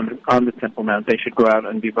on the Temple Mount, they should go out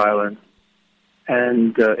and be violent.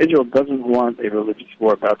 And Israel doesn't want a religious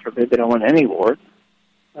war, God forbid. They don't want any war.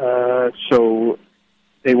 So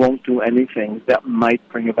they won't do anything that might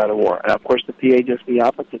bring about a war. And of course, the PA does the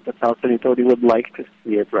opposite. The Palestinian Authority would like to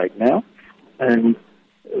see it right now. And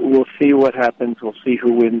we'll see what happens. We'll see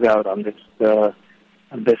who wins out on this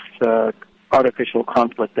artificial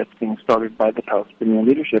conflict that's being started by the Palestinian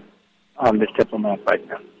leadership on this Temple Mount right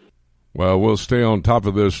now. Well, we'll stay on top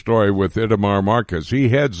of this story with Itamar Marcus. He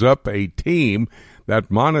heads up a team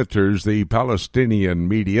that monitors the Palestinian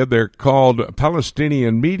media. They're called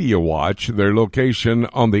Palestinian Media Watch. Their location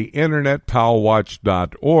on the internet,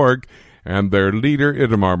 palwatch.org. And their leader,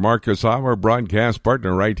 Itamar Marcus, our broadcast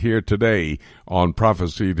partner right here today on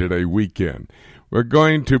Prophecy Today Weekend. We're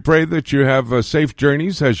going to pray that you have safe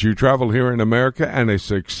journeys as you travel here in America and a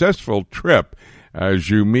successful trip as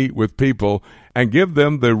you meet with people and give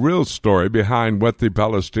them the real story behind what the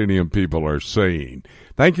Palestinian people are saying.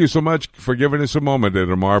 Thank you so much for giving us a moment,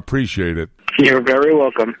 Itamar. Appreciate it. You're very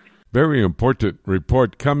welcome. Very important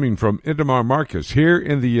report coming from Itamar Marcus. Here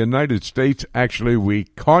in the United States, actually, we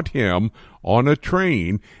caught him on a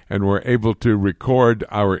train and were able to record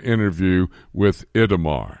our interview with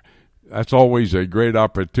Itamar. That's always a great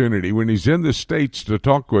opportunity when he's in the States to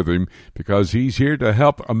talk with him, because he's here to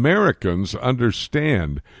help Americans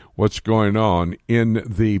understand what's going on in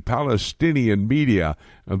the Palestinian media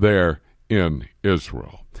there in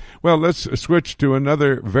Israel. Well, let's switch to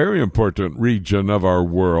another very important region of our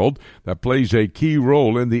world that plays a key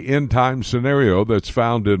role in the end-time scenario that's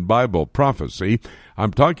found in Bible prophecy.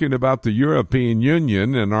 I'm talking about the European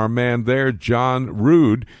Union and our man there, John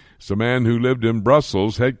Rood. He's a man who lived in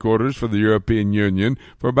Brussels, headquarters for the European Union,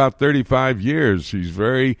 for about 35 years. He's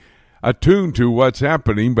very attuned to what's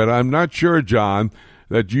happening, but I'm not sure, John,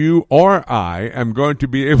 that you or I am going to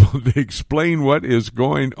be able to explain what is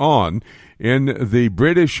going on in the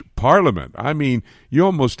British Parliament. I mean, you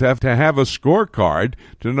almost have to have a scorecard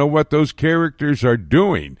to know what those characters are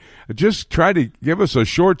doing. Just try to give us a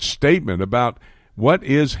short statement about what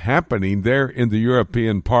is happening there in the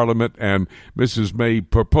European Parliament and Mrs. May's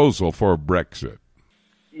proposal for Brexit.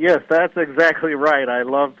 Yes, that's exactly right. I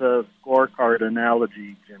love the scorecard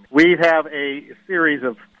analogy, Jim. We have a series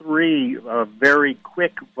of three very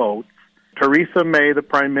quick votes. Theresa May, the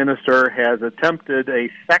Prime Minister, has attempted a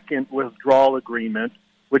second withdrawal agreement,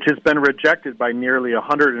 which has been rejected by nearly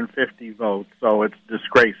 150 votes, so it's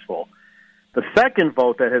disgraceful. The second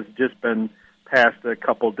vote that has just been passed a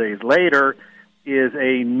couple days later is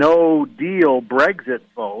a no-deal Brexit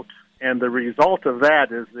vote, and the result of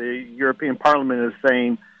that is the European Parliament is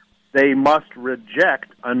saying they must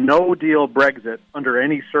reject a no-deal Brexit under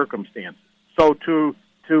any circumstances. So to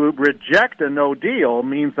reject a no-deal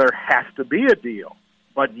means there has to be a deal,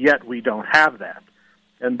 but yet we don't have that.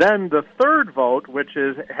 And then the third vote, which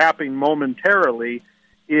is happening momentarily,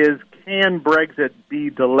 is can Brexit be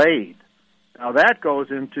delayed? Now, that goes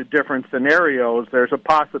into different scenarios. There's a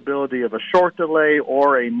possibility of a short delay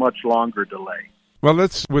or a much longer delay. Well,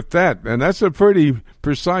 that's a pretty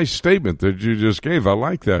precise statement that you just gave. I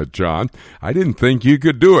like that, John. I didn't think you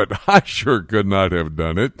could do it. I sure could not have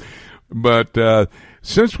done it. But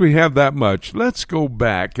since we have that much, let's go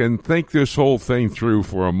back and think this whole thing through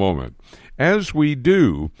for a moment. As we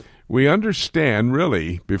do, we understand,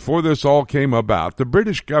 really, before this all came about, the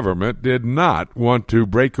British government did not want to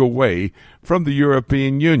break away from the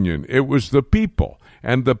European Union. It was the people.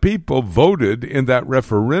 And the people voted in that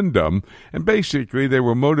referendum, and basically they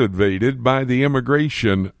were motivated by the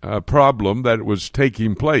immigration problem that was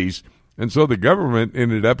taking place, and so the government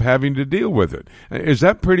ended up having to deal with it. Is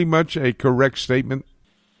that pretty much a correct statement?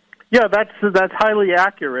 Yeah, that's highly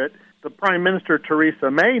accurate. The Prime Minister, Theresa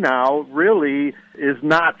May, now really is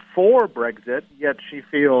not for Brexit, yet she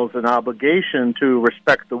feels an obligation to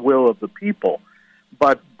respect the will of the people.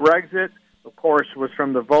 But Brexit, of course, was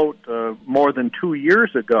from the vote more than 2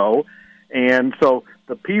 years ago, and so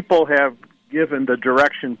the people have given the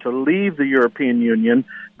direction to leave the European Union.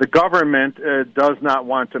 The government does not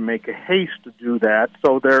want to make a haste to do that,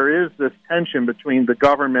 so there is this tension between the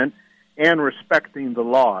government and respecting the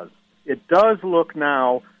laws. It does look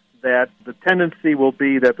now that the tendency will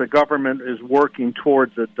be that the government is working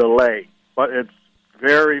towards a delay, but it's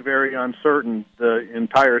very, very uncertain, the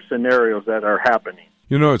entire scenarios that are happening.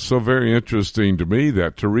 You know, it's so very interesting to me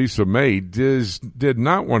that Theresa May did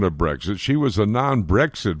not want a Brexit. She was a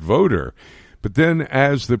non-Brexit voter. But then,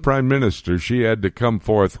 as the Prime Minister, she had to come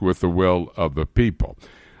forth with the will of the people.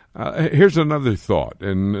 Here's another thought,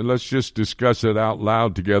 and let's just discuss it out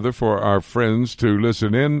loud together for our friends to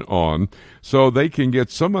listen in on so they can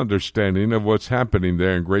get some understanding of what's happening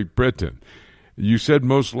there in Great Britain. You said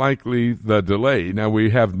most likely the delay. Now, we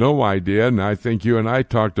have no idea, and I think you and I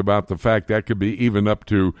talked about the fact that could be even up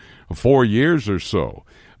to 4 years or so.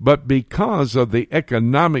 But because of the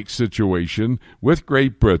economic situation with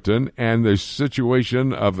Great Britain and the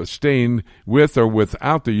situation of staying with or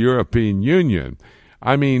without the European Union,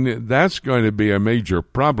 I mean, that's going to be a major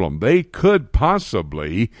problem. They could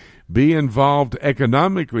possibly be involved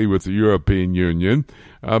economically with the European Union,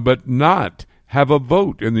 but not have a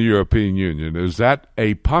vote in the European Union. Is that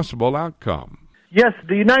a possible outcome? Yes,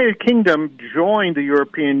 the United Kingdom joined the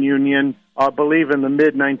European Union, I believe, in the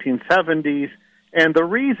mid-1970s, and the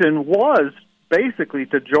reason was basically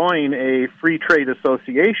to join a free trade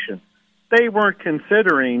association. They weren't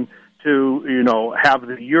considering to, have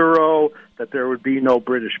the euro, that there would be no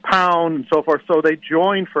British pound, and so forth, so they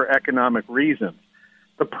joined for economic reasons.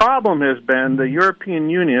 The problem has been the European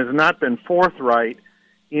Union has not been forthright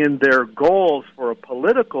in their goals for a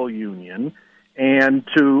political union and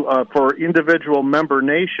for individual member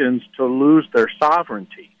nations to lose their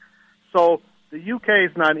sovereignty. So the UK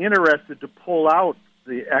is not interested to pull out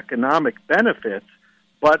the economic benefits,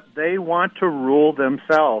 but they want to rule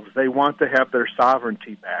themselves. They want to have their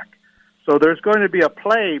sovereignty back. So there's going to be a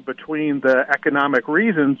play between the economic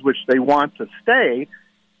reasons which they want to stay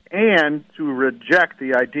and to reject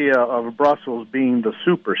the idea of Brussels being the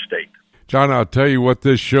superstate. John, I'll tell you what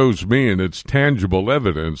this shows me, and it's tangible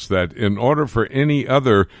evidence that in order for any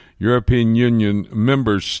other European Union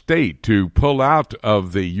member state to pull out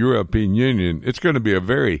of the European Union, it's going to be a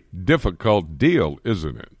very difficult deal,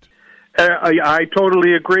 isn't it? I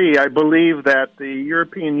totally agree. I believe that the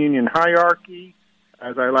European Union hierarchy,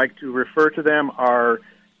 as I like to refer to them, are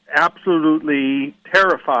absolutely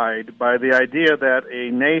terrified by the idea that a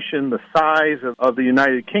nation the size of the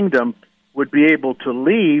United Kingdom would be able to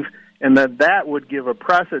leave, and that would give a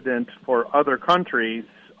precedent for other countries.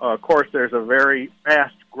 Of course, there's a very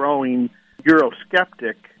fast-growing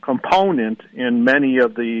Eurosceptic component in many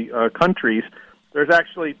of the countries. There's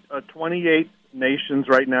actually 28 nations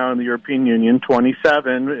right now in the European Union,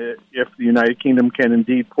 27 if the United Kingdom can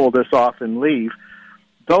indeed pull this off and leave.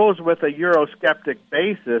 Those with a Eurosceptic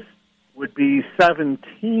basis would be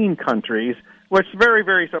 17 countries, which very,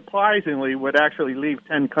 very surprisingly would actually leave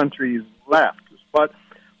 10 countries left. But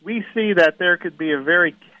we see that there could be a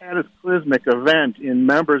very cataclysmic event in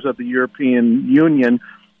members of the European Union.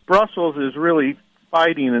 Brussels is really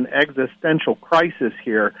fighting an existential crisis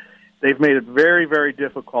here. They've made it very, very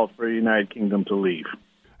difficult for the United Kingdom to leave.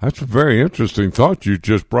 That's a very interesting thought you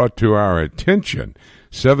just brought to our attention.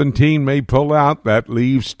 17 may pull out. That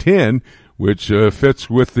leaves 10, which fits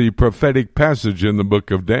with the prophetic passage in the book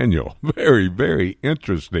of Daniel. Very, very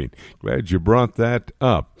interesting. Glad you brought that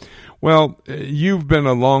up. Well, you've been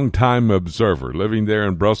a long-time observer, living there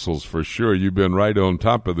in Brussels for sure. You've been right on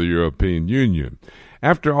top of the European Union.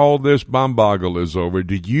 After all this bomboggle is over,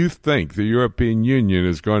 do you think the European Union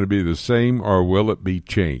is going to be the same, or will it be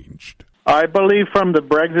changed? I believe from the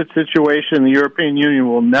Brexit situation, the European Union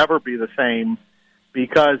will never be the same,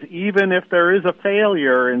 because even if there is a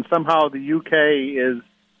failure and somehow the UK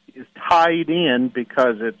is tied in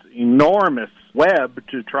because it's enormous web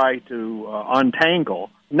to try to untangle,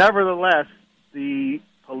 nevertheless, the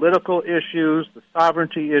political issues, the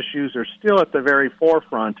sovereignty issues are still at the very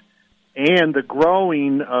forefront, and the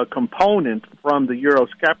growing component from the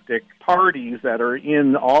Eurosceptic parties that are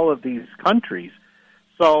in all of these countries.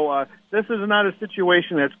 So this is not a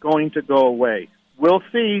situation that's going to go away. We'll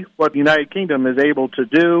see what the United Kingdom is able to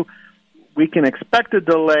do. We can expect a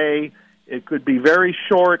delay. It could be very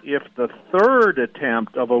short if the third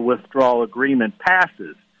attempt of a withdrawal agreement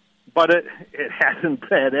passes, but it hasn't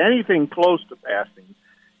had anything close to passing.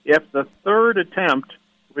 If the third attempt,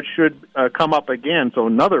 which should come up again, so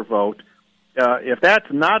another vote, if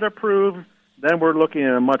that's not approved, then we're looking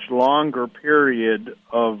at a much longer period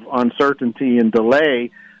of uncertainty and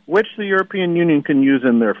delay, which the European Union can use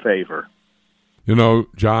in their favor. You know,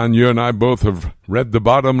 John, you and I both have read the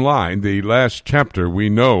bottom line, the last chapter. We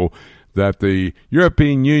know that the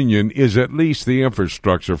European Union is at least the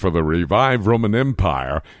infrastructure for the revived Roman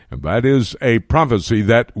Empire, and that is a prophecy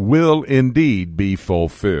that will indeed be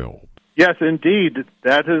fulfilled. Yes, indeed.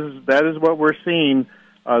 That is what we're seeing.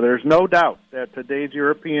 There's no doubt that today's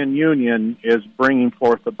European Union is bringing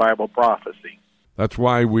forth the Bible prophecy. That's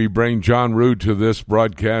why we bring John Rood to this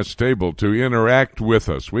broadcast table to interact with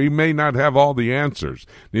us. We may not have all the answers.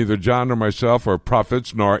 Neither John nor myself are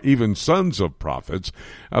prophets, nor even sons of prophets,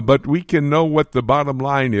 but we can know what the bottom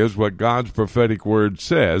line is, what God's prophetic word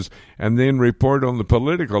says, and then report on the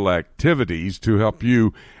political activities to help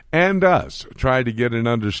you and us try to get an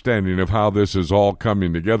understanding of how this is all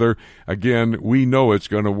coming together. Again, we know it's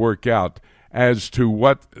going to work out as to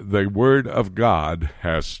what the Word of God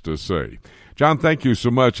has to say. John, thank you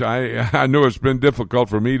so much. I know it's been difficult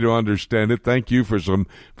for me to understand it. Thank you for some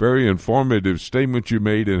very informative statements you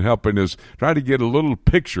made in helping us try to get a little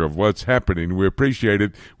picture of what's happening. We appreciate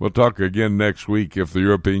it. We'll talk again next week if the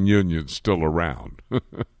European Union's still around.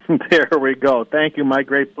 There we go. Thank you. My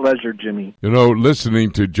great pleasure, Jimmy. You know,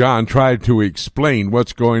 listening to John try to explain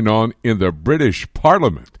what's going on in the British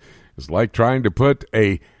Parliament is like trying to put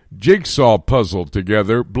a jigsaw puzzle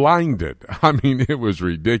together blinded. I mean, it was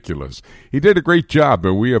ridiculous. He did a great job,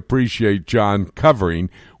 and we appreciate John covering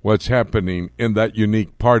what's happening in that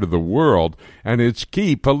unique part of the world, and it's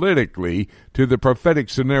key politically to the prophetic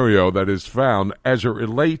scenario that is found as it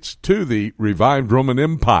relates to the revived Roman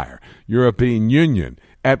Empire, European Union,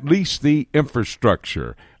 at least the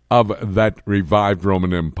infrastructure of that revived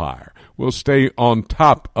Roman Empire. We'll stay on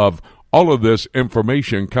top of all of this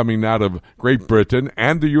information coming out of Great Britain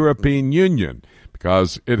and the European Union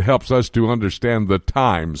because it helps us to understand the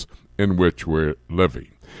times in which we're living.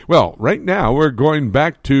 Well, right now we're going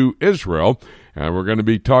back to Israel, and we're going to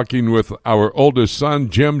be talking with our oldest son,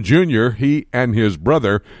 Jim Jr. He and his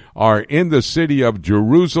brother are in the city of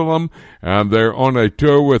Jerusalem, and they're on a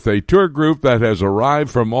tour with a tour group that has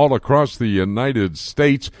arrived from all across the United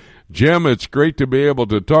States. Jim, it's great to be able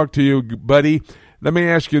to talk to you, buddy. Let me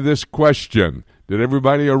ask you this question. Did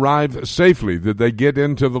everybody arrive safely? Did they get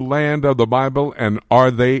into the land of the Bible, and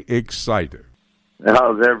are they excited?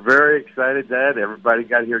 Oh, they're very excited, Dad. Everybody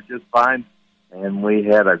got here just fine, and we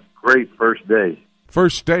had a great first day.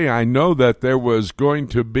 First day, I know that there was going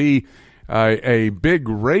to be a big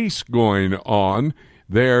race going on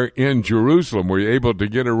there in Jerusalem. Were you able to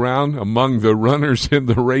get around among the runners in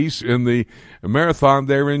the race in the marathon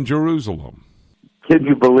there in Jerusalem? Can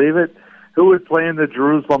you believe it? Who would plan the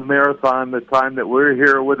Jerusalem Marathon the time that we're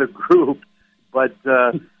here with a group? But,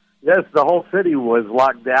 yes, the whole city was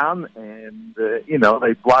locked down, and,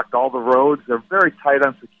 they blocked all the roads. They're very tight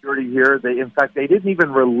on security here. In fact, they didn't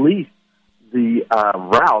even release the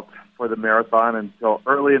route for the marathon until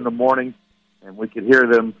early in the morning, and we could hear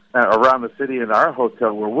them around the city in our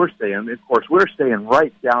hotel where we're staying. Of course, we're staying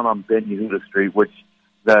right down on Ben Yehuda Street, which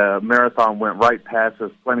the marathon went right past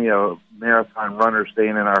us. Plenty of marathon runners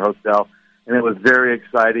staying in our hotel, and it was very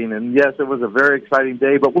exciting. And, yes, it was a very exciting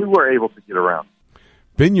day, but we were able to get around.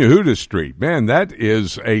 Ben Yehuda Street, man, that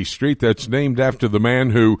is a street that's named after the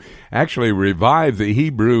man who actually revived the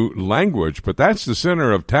Hebrew language. But that's the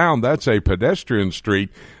center of town. That's a pedestrian street.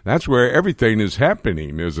 That's where everything is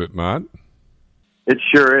happening, is it not? It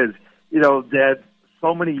sure is. Dad,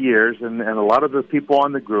 so many years, and a lot of the people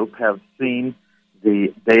on the group have seen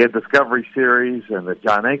the Day of Discovery series and the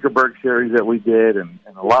John Ankerberg series that we did, and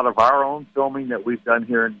a lot of our own filming that we've done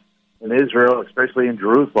here in Israel, especially in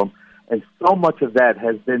Jerusalem. And so much of that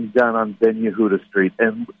has been done on Ben Yehuda Street.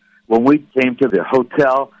 And when we came to the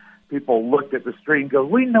hotel, people looked at the street and go,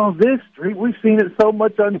 "We know this street. We've seen it so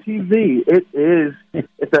much on TV." It is,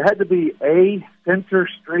 if there had to be a center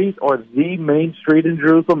street or the main street in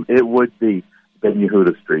Jerusalem, it would be Ben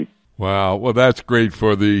Yehuda Street. Wow. Well, that's great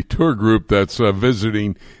for the tour group that's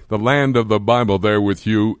visiting the land of the Bible there with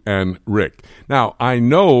you and Rick. Now, I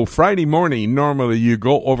know Friday morning, normally you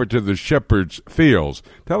go over to the Shepherd's Fields.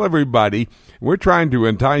 Tell everybody, we're trying to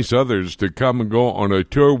entice others to come and go on a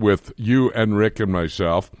tour with you and Rick and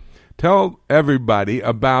myself. Tell everybody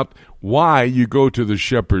about why you go to the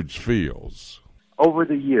Shepherd's Fields. Over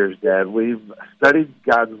the years, Dad, we've studied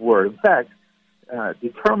God's Word. In fact,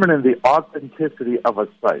 determining the authenticity of a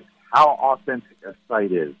site. How authentic a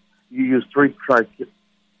site is. You use three criteria.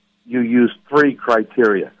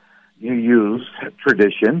 You use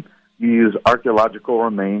tradition, you use archaeological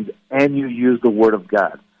remains, and you use the Word of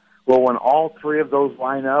God. Well, when all three of those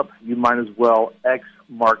line up, you might as well X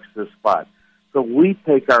marks the spot. So we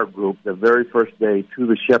take our group the very first day to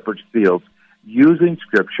the Shepherd's Fields, using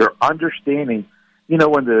Scripture, understanding,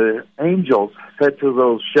 when the angels said to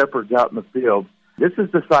those shepherds out in the field, "This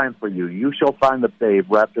is the sign for you. You shall find the babe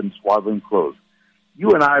wrapped in swaddling clothes."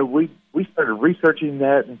 You and I, we started researching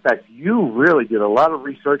that. In fact, you really did a lot of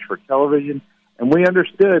research for television, and we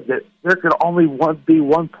understood that there could only be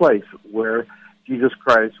one place where Jesus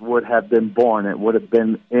Christ would have been born. It would have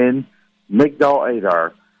been in Migdal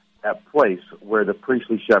Adar, that place where the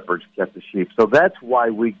priestly shepherds kept the sheep. So that's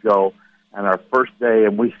why we go on our first day,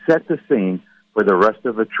 and we set the scene for the rest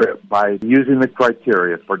of the trip by using the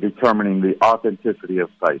criteria for determining the authenticity of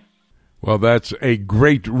sites. Well, that's a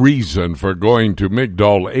great reason for going to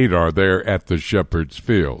Migdal Adar there at the Shepherd's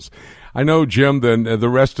Fields. I know, Jim, then the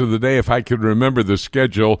rest of the day, if I could remember the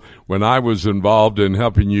schedule when I was involved in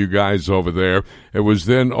helping you guys over there, it was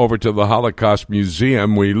then over to the Holocaust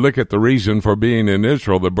Museum. We look at the reason for being in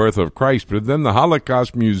Israel, the birth of Christ, but then the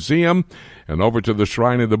Holocaust Museum and over to the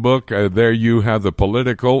Shrine of the Book. There you have the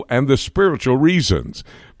political and the spiritual reasons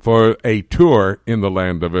for a tour in the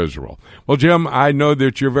land of Israel. Well, Jim, I know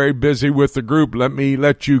that you're very busy with the group. Let me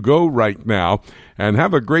let you go right now and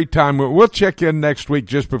have a great time. We'll check in next week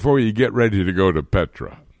just before you get ready to go to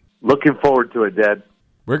Petra. Looking forward to it, Dad.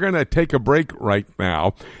 We're going to take a break right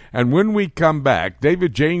now, and when we come back,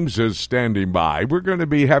 David James is standing by. We're going to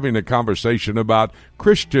be having a conversation about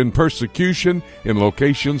Christian persecution in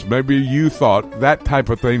locations maybe you thought that type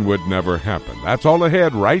of thing would never happen. That's all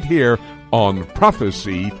ahead right here on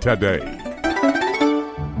Prophecy Today.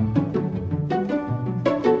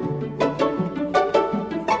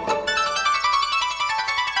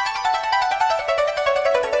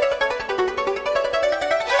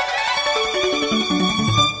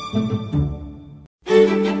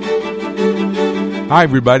 Hi,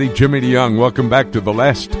 everybody. Jimmy DeYoung. Welcome back to the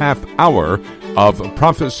last half hour of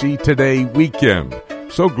Prophecy Today weekend.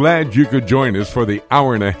 So glad you could join us for the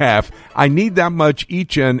hour and a half. I need that much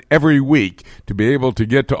each and every week to be able to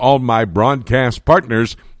get to all my broadcast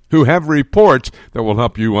partners who have reports that will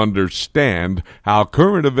help you understand how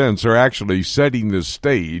current events are actually setting the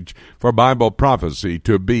stage for Bible prophecy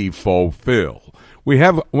to be fulfilled. We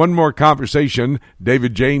have one more conversation.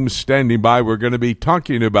 David James standing by. We're going to be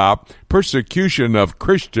talking about persecution of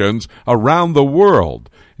Christians around the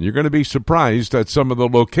world. You're going to be surprised at some of the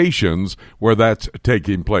locations where that's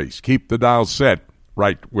taking place. Keep the dial set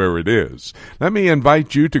right where it is. Let me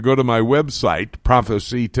invite you to go to my website,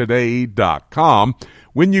 prophecytoday.com.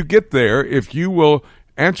 When you get there, if you will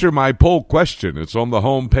answer my poll question, it's on the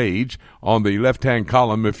home page on the left-hand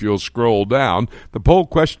column if you'll scroll down. The poll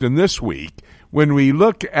question this week, when we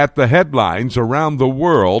look at the headlines around the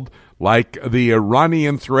world, like the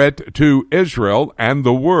Iranian threat to Israel and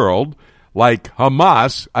the world, like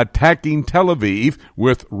Hamas attacking Tel Aviv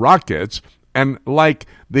with rockets, and like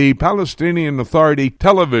the Palestinian Authority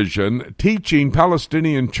television teaching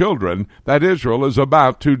Palestinian children that Israel is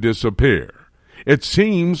about to disappear. It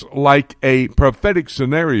seems like a prophetic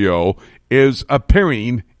scenario is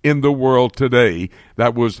appearing in the world today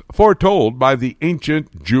that was foretold by the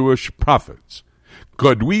ancient Jewish prophets.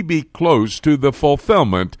 Could we be close to the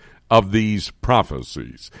fulfillment of these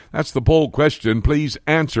prophecies? That's the poll question. Please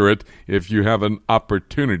answer it if you have an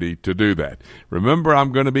opportunity to do that. Remember,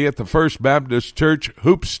 I'm going to be at the First Baptist Church,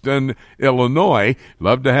 Hoopeston, Illinois.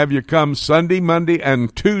 Love to have you come Sunday, Monday,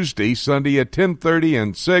 and Tuesday. Sunday at 10:30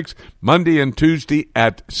 and 6, Monday and Tuesday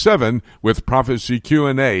at 7 with Prophecy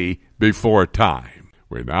Q&A before time.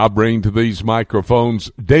 We now bring to these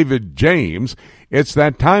microphones David James. It's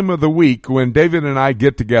that time of the week when David and I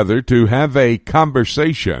get together to have a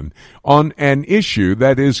conversation on an issue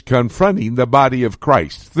that is confronting the body of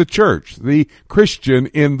Christ, the church, the Christian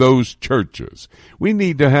in those churches. We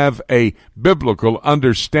need to have a biblical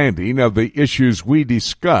understanding of the issues we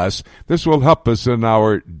discuss. This will help us in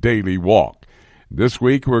our daily walk. This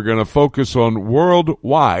week we're going to focus on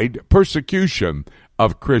worldwide persecution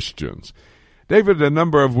of Christians. David, a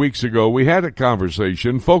number of weeks ago, we had a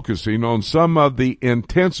conversation focusing on some of the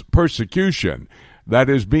intense persecution that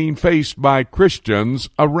is being faced by Christians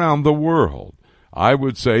around the world. I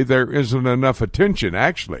would say there isn't enough attention,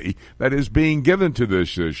 actually, that is being given to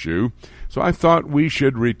this issue, so I thought we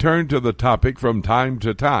should return to the topic from time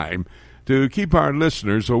to time to keep our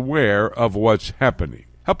listeners aware of what's happening.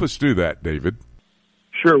 Help us do that, David.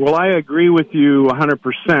 Sure. Well, I agree with you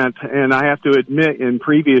 100%, and I have to admit in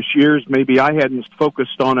previous years maybe I hadn't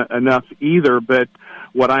focused on it enough either, but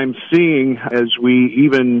what I'm seeing as we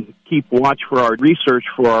even keep watch for our research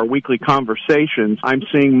for our weekly conversations, I'm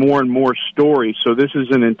seeing more and more stories. So this is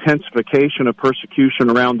an intensification of persecution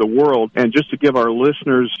around the world. And just to give our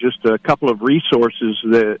listeners just a couple of resources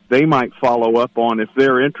that they might follow up on if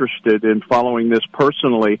they're interested in following this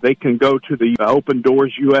personally, they can go to the Open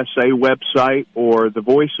Doors USA website or the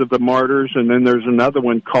Voice of the Martyrs, and then there's another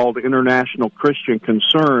one called International Christian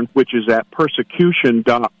Concern, which is at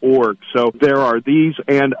persecution.org. So there are these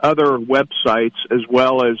and other websites as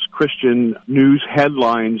well as Christian news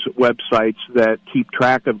headlines websites that keep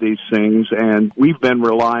track of these things, and we've been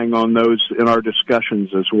relying on those in our discussions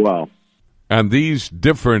as well. And these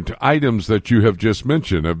different items that you have just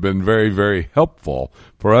mentioned have been very, very helpful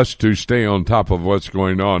for us to stay on top of what's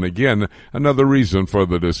going on. Again, another reason for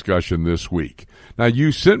the discussion this week. Now,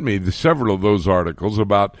 you sent me several of those articles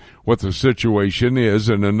about what the situation is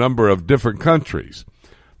in a number of different countries.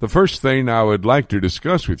 The first thing I would like to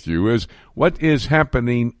discuss with you is what is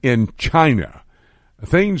happening in China.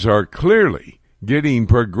 Things are clearly getting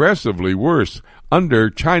progressively worse under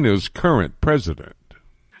China's current president.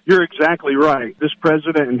 You're exactly right. This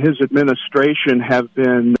president and his administration have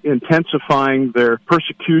been intensifying their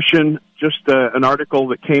persecution. Just an article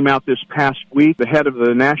that came out this past week, the head of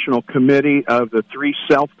the National Committee of the Three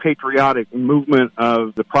Self-Patriotic Movement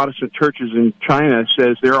of the Protestant churches in China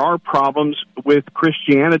says there are problems with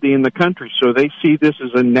Christianity in the country. So they see this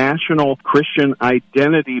as a national Christian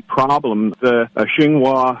identity problem. The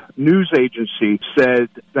Xinhua news agency said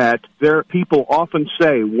that their people often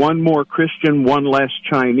say one more Christian, one less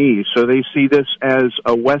Chinese. So they see this as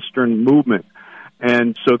a Western movement.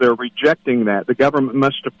 And so they're rejecting that. The government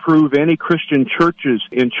must approve any Christian churches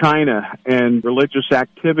in China, and religious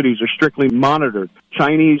activities are strictly monitored.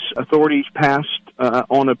 Chinese authorities passed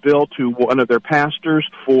on a bill to one of their pastors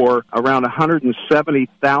for around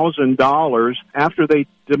 $170,000 after they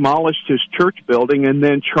demolished his church building and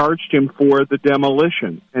then charged him for the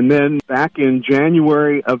demolition. And then back in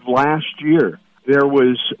January of last year, there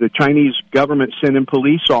was the Chinese government sent in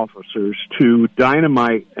police officers to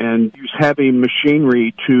dynamite and use heavy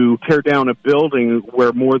machinery to tear down a building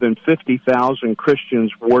where more than 50,000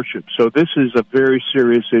 Christians worship. So this is a very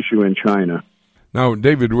serious issue in China. Now,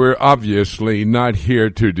 David, we're obviously not here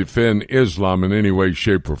to defend Islam in any way,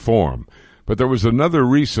 shape, or form. But there was another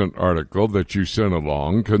recent article that you sent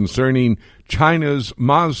along concerning China's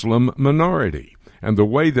Muslim minority and the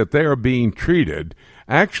way that they are being treated,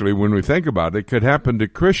 actually, when we think about it, could happen to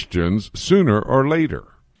Christians sooner or later.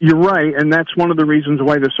 You're right, and that's one of the reasons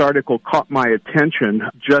why this article caught my attention.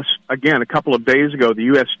 Just, again, a couple of days ago, the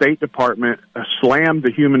U.S. State Department slammed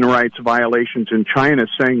the human rights violations in China,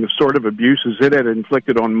 saying the sort of abuses it had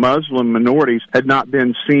inflicted on Muslim minorities had not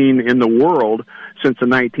been seen in the world since the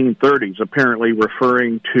 1930s, apparently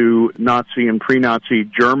referring to Nazi and pre-Nazi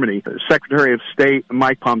Germany. Secretary of State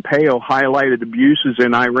Mike Pompeo highlighted abuses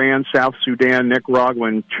in Iran, South Sudan, Nicaragua,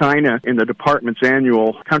 and China in the department's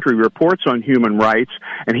annual country reports on human rights.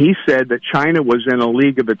 And he said that China was in a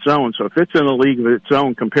league of its own. So if it's in a league of its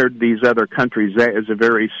own compared to these other countries, that is a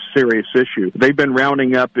very serious issue. They've been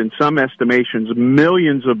rounding up, in some estimations,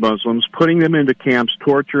 millions of Muslims, putting them into camps,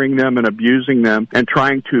 torturing them and abusing them, and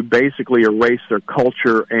trying to basically erase their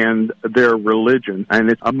culture and their religion. And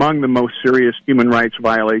it's among the most serious human rights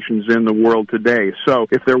violations in the world today. So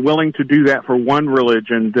if they're willing to do that for one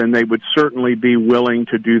religion, then they would certainly be willing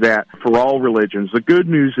to do that for all religions. The good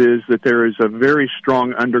news is that there is a very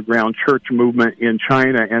strong underground church movement in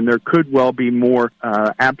China, and there could well be more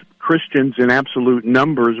Christians in absolute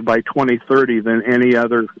numbers by 2030 than any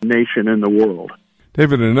other nation in the world.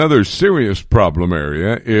 David, another serious problem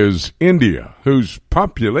area is India, whose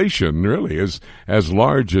population really is as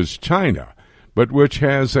large as China, but which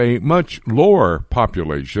has a much lower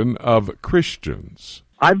population of Christians.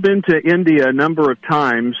 I've been to India a number of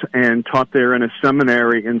times and taught there in a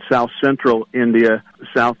seminary in south central India,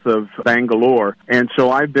 south of Bangalore. And so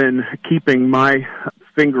I've been keeping my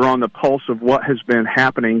finger on the pulse of what has been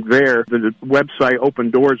happening there. The website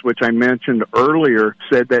Open Doors, which I mentioned earlier,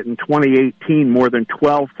 said that in 2018 more than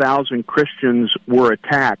 12,000 Christians were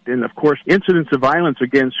attacked. And of course, incidents of violence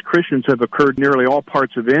against Christians have occurred in nearly all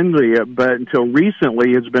parts of India, but until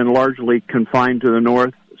recently it's been largely confined to the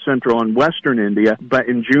north, central, and western India. But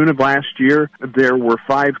in June of last year, there were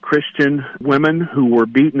 5 Christian women who were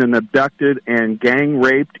beaten and abducted and gang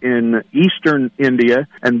raped in eastern India.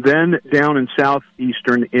 And then down in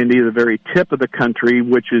southeastern India, the very tip of the country,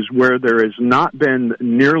 which is where there has not been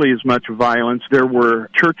nearly as much violence,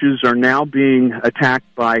 churches are now being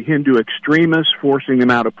attacked by Hindu extremists, forcing them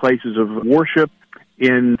out of places of worship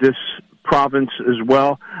in this province as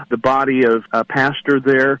well. The body of a pastor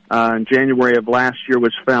there in January of last year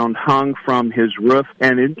was found hung from his roof.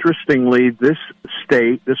 And interestingly, this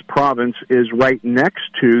province, is right next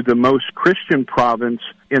to the most Christian province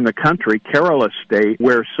in the country, Kerala State,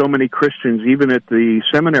 where so many Christians, even at the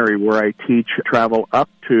seminary where I teach, travel up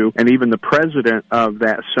to, and even the president of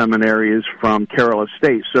that seminary is from Kerala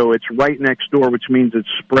State. So it's right next door, which means it's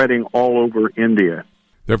spreading all over India.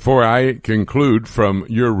 Therefore, I conclude from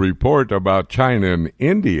your report about China and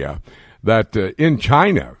India that in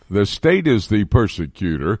China, the state is the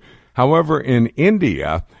persecutor. However, in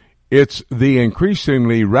India, it's the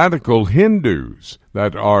increasingly radical Hindus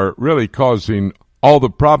that are really causing all the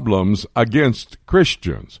problems against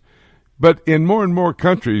Christians. But in more and more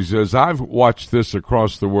countries, as I've watched this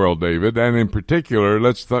across the world, David, and in particular,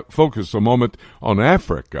 let's focus a moment on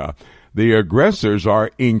Africa, the aggressors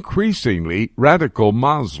are increasingly radical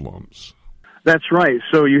Muslims. That's right.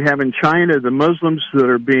 So you have in China the Muslims that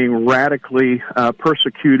are being radically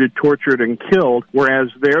persecuted, tortured, and killed, whereas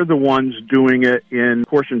they're the ones doing it in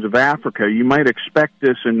portions of Africa. You might expect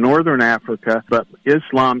this in northern Africa, but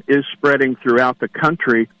Islam is spreading throughout the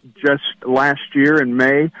country. Just last year in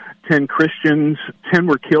May, 10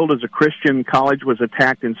 were killed as a Christian college was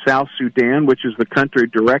attacked in South Sudan, which is the country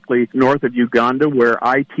directly north of Uganda, where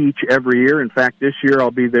I teach every year. In fact, this year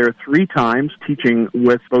I'll be there 3 times teaching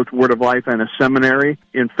with both Word of Life and a seminary.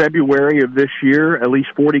 In February of this year, at least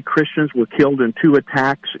 40 Christians were killed in 2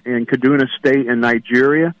 attacks in Kaduna State in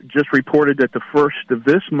Nigeria. Just reported that the first of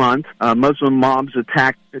this month, Muslim mobs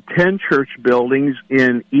attacked 10 church buildings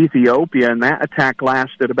in Ethiopia, and that attack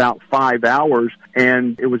lasted about 5 hours,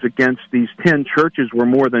 and it was against these 10 churches where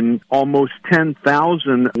more than almost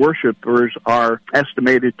 10,000 worshipers are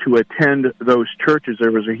estimated to attend those churches.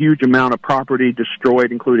 There was a huge amount of property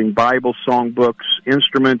destroyed, including Bible, songbooks,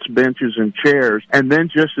 instruments, benches, and chairs. And then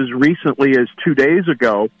just as recently as 2 days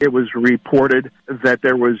ago, it was reported that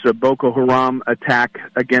there was a Boko Haram attack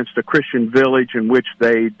against a Christian village in which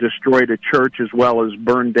they destroyed a church as well as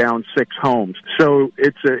burned down 6 homes. So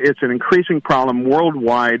it's an increasing problem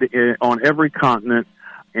worldwide on every continent,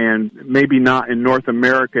 and maybe not in North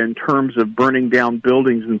America in terms of burning down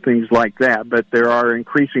buildings and things like that, but there are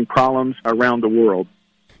increasing problems around the world.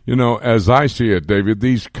 You know, as I see it, David,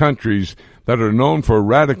 these countries that are known for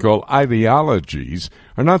radical ideologies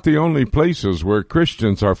are not the only places where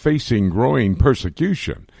Christians are facing growing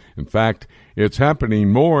persecution. In fact, It's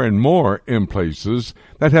happening more and more in places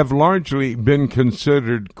that have largely been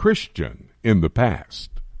considered Christian in the past.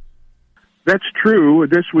 That's true.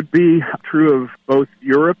 This would be true of both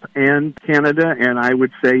Europe and Canada, and I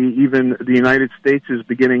would say even the United States is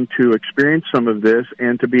beginning to experience some of this.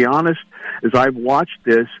 And to be honest, as I've watched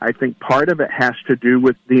this, I think part of it has to do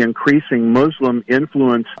with the increasing Muslim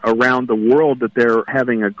influence around the world, that they're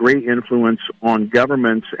having a great influence on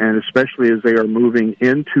governments, and especially as they are moving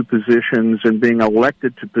into positions and being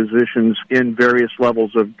elected to positions in various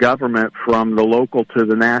levels of government, from the local to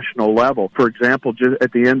the national level. For example, just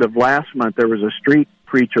at the end of last month, there was a street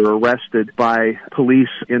preacher arrested by police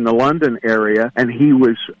in the London area, and he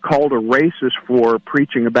was called a racist for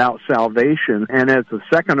preaching about salvation. And as the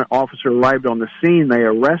second officer arrived on the scene, they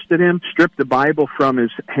arrested him, stripped the Bible from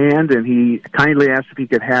his hand, and he kindly asked if he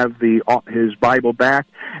could have his Bible back.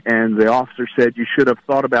 And the officer said, "You should have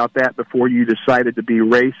thought about that before you decided to be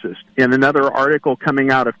racist." In another article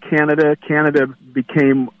coming out of Canada, Canada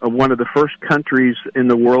became one of the first countries in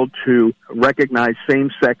the world to recognize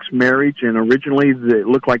same-sex marriage, and originally it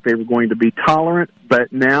looked like they were going to be tolerant,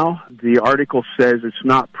 but now the article says it's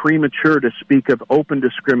not premature to speak of open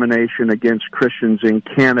discrimination against Christians in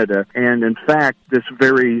Canada. And in fact, this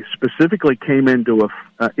very specifically came into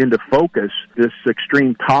focus, this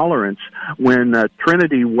extreme tolerance, when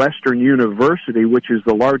Trinity Western University, which is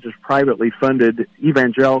the largest privately funded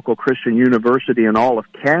evangelical Christian university in all of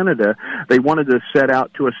Canada, they wanted to set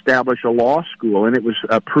out to establish a law school, and it was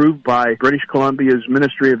approved by British Columbia's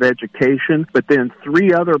Ministry of Education. But then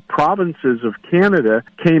 3 other provinces of Canada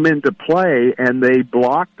came into play, and they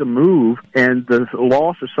blocked the move, and the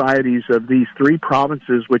law societies of these 3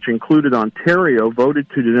 provinces, which included Ontario, voted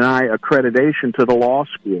to deny accreditation to the law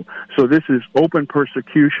school. So this is open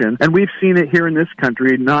persecution, and we've seen it here in this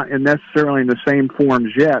country, not necessarily in the same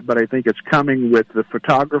forms yet, but I think it's coming with the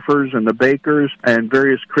photographers and the bakers and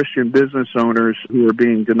various Christian business owners who are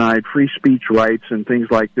being denied free speech rights and things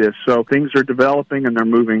like this. So things are developing, and they're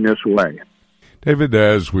moving this way. David,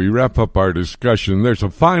 as we wrap up our discussion, there's a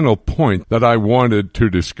final point that I wanted to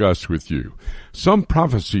discuss with you. Some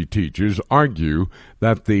prophecy teachers argue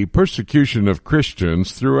that the persecution of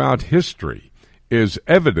Christians throughout history is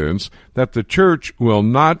evidence that the church will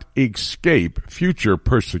not escape future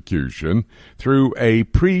persecution through a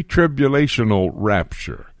pre-tribulational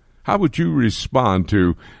rapture. How would you respond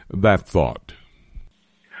to that thought?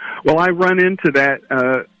 Well, I run into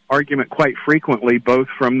that argument quite frequently, both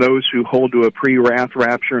from those who hold to a pre-wrath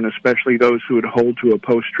rapture and especially those who would hold to a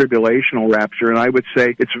post-tribulational rapture. And I would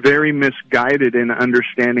say it's very misguided in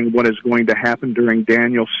understanding what is going to happen during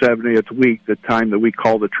Daniel's 70th week, the time that we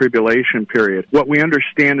call the tribulation period. What we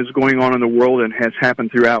understand is going on in the world and has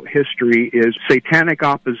happened throughout history is satanic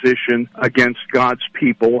opposition against God's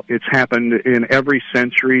people. It's happened in every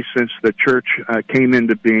century since the church came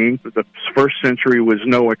into being. The first century was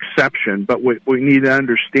no exception. But what we need to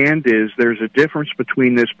understand is there's a difference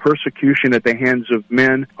between this persecution at the hands of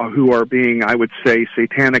men who are being, I would say,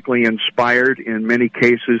 satanically inspired in many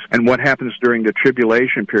cases, and what happens during the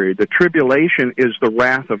tribulation period. The tribulation is the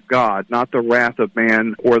wrath of God, not the wrath of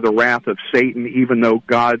man or the wrath of Satan, even though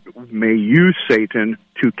God may use Satan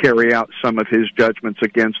to carry out some of his judgments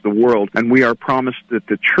against the world. And we are promised that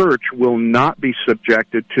the church will not be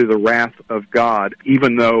subjected to the wrath of God,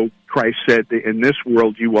 even though Christ said that in this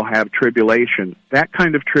world you will have tribulation. That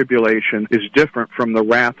kind of tribulation is different from the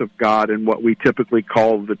wrath of God and what we typically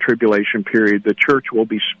call the tribulation period. The church will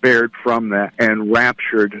be spared from that and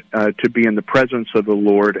raptured to be in the presence of the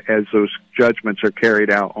Lord as those judgments are carried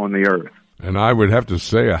out on the earth. And I would have to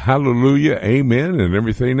say a hallelujah, amen, and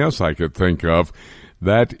everything else I could think of.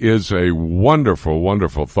 That is a wonderful,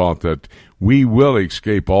 wonderful thought that we will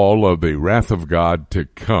escape all of the wrath of God to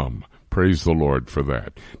come. Praise the Lord for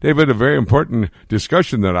that. David, a very important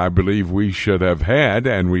discussion that I believe we should have had,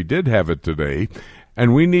 and we did have it today,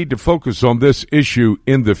 and we need to focus on this issue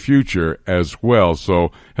in the future as well,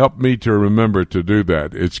 so help me to remember to do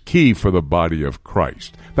that. It's key for the body of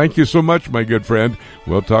Christ. Thank you so much, my good friend.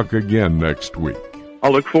 We'll talk again next week.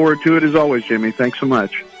 I'll look forward to it as always, Jimmy. Thanks so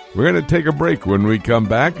much. We're going to take a break. When we come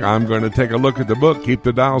back, I'm going to take a look at the book. Keep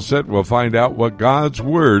the dial set. We'll find out what God's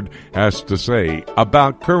Word has to say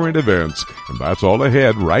about current events. And that's all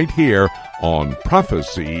ahead right here on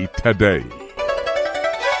Prophecy Today.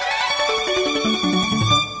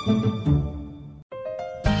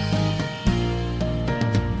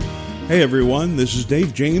 Hey everyone, this is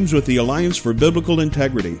Dave James with the Alliance for Biblical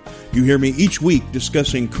Integrity. You hear me each week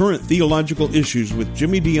discussing current theological issues with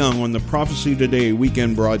Jimmy DeYoung on the Prophecy Today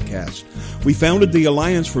weekend broadcast. We founded the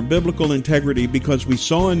Alliance for Biblical Integrity because we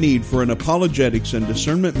saw a need for an apologetics and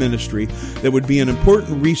discernment ministry that would be an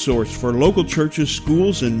important resource for local churches,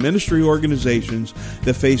 schools, and ministry organizations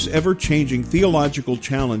that face ever-changing theological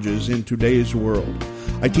challenges in today's world.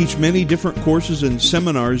 I teach many different courses and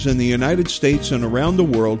seminars in the United States and around the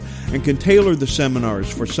world and can tailor the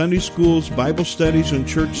seminars for Sunday schools, Bible studies, and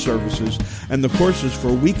church services, and the courses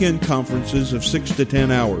for weekend conferences of 6 to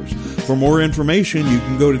 10 hours. For more information, you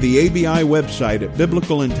can go to the ABI website at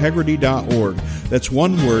biblicalintegrity.org. That's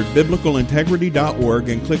one word, biblicalintegrity.org,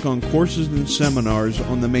 and click on Courses and Seminars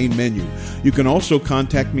on the main menu. You can also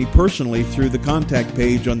contact me personally through the contact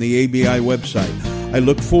page on the ABI website. I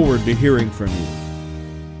look forward to hearing from you.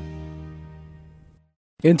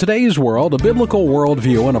 In today's world, a biblical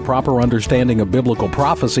worldview and a proper understanding of biblical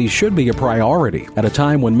prophecy should be a priority. At a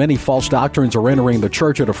time when many false doctrines are entering the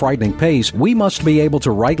church at a frightening pace, we must be able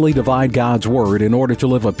to rightly divide God's Word in order to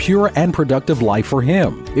live a pure and productive life for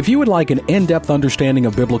Him. If you would like an in-depth understanding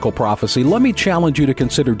of biblical prophecy, let me challenge you to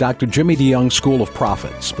consider Dr. Jimmy DeYoung's School of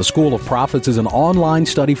Prophets. The School of Prophets is an online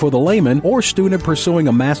study for the layman or student pursuing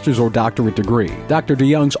a master's or doctorate degree. Dr.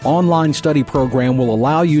 DeYoung's online study program will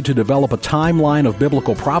allow you to develop a timeline of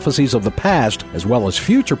biblical prophecies of the past as well as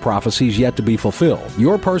future prophecies yet to be fulfilled.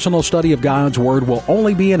 Your personal study of God's Word will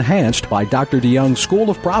only be enhanced by Dr. DeYoung's School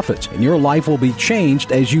of Prophets, and your life will be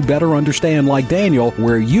changed as you better understand, like Daniel,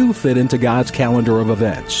 where you fit into God's calendar of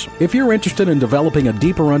events. If you're interested in developing a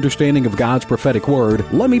deeper understanding of God's prophetic Word,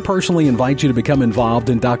 let me personally invite you to become involved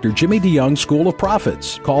in Dr. Jimmy DeYoung's School of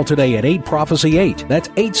Prophets. Call today at 8-PROPHECY-8. That's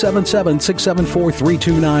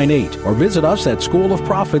 877-674-3298. Or visit us at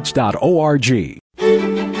schoolofprophets.org.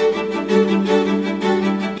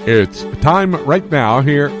 It's time right now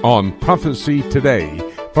here on Prophecy Today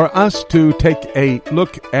for us to take a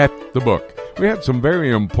look at the book. We had some very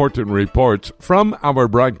important reports from our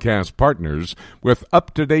broadcast partners with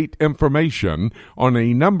up-to-date information on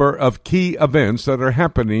a number of key events that are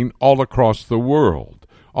happening all across the world.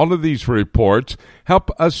 All of these reports help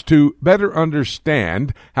us to better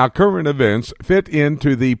understand how current events fit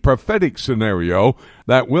into the prophetic scenario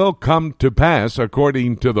that will come to pass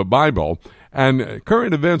according to the Bible. And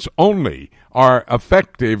current events only are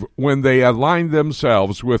effective when they align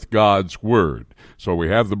themselves with God's Word. So we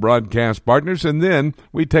have the broadcast partners, and then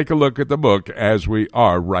we take a look at the book as we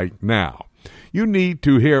are right now. You need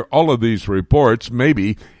to hear all of these reports.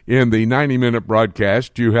 Maybe in the 90-minute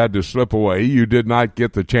broadcast you had to slip away. You did not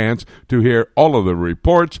get the chance to hear all of the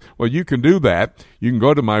reports. Well, you can do that. You can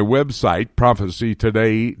go to my website,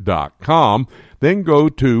 prophecytoday.com, then go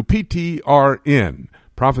to PTRN,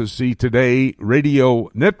 Prophecy Today Radio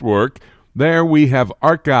Network. There we have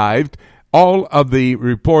archived all of the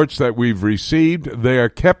reports that we've received. They are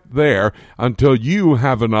kept there until you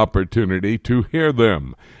have an opportunity to hear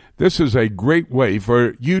them. This is a great way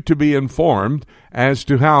for you to be informed as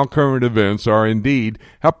to how current events are indeed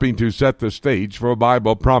helping to set the stage for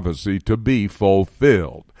Bible prophecy to be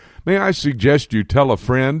fulfilled. May I suggest you tell a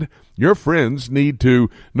friend? Your friends need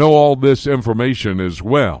to know all this information as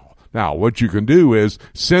well. Now, what you can do is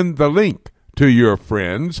send the link to your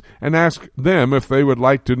friends and ask them if they would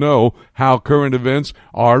like to know how current events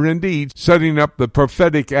are indeed setting up the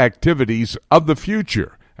prophetic activities of the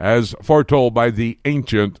future, as foretold by the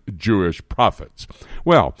ancient Jewish prophets.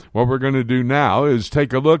 Well, what we're going to do now is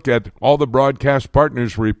take a look at all the broadcast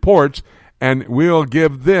partners' reports, and we'll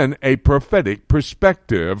give then a prophetic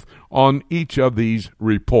perspective on each of these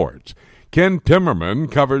reports. Ken Timmerman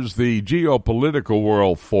covers the geopolitical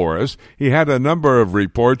world for us. He had a number of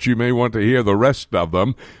reports. You may want to hear the rest of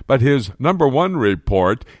them. But his number one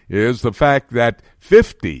report is the fact that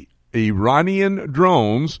 50 Iranian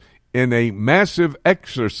drones in a massive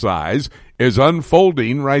exercise is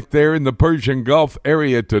unfolding right there in the Persian Gulf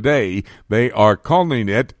area today. They are calling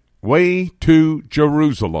it Way to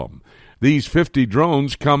Jerusalem. These 50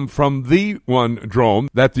 drones come from the one drone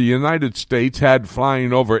that the United States had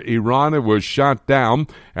flying over Iran. It was shot down,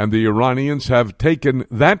 and the Iranians have taken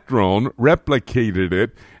that drone, replicated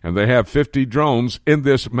it, and they have 50 drones in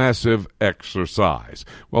this massive exercise.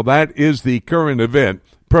 Well, that is the current event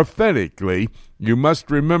prophetically, you must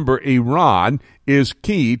remember Iran is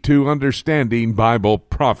key to understanding Bible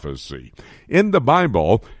prophecy. In the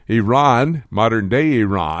Bible, Iran, modern-day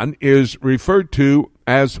Iran, is referred to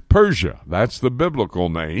as Persia. That's the biblical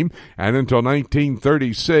name. And until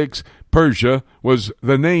 1936, Persia was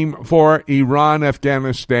the name for Iran,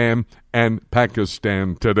 Afghanistan, and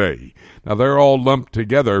Pakistan today. Now, they're all lumped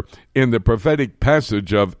together in the prophetic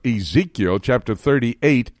passage of Ezekiel chapter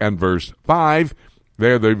 38 and verse 5.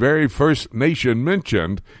 There, the very first nation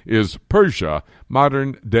mentioned is Persia,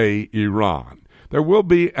 modern-day Iran. There will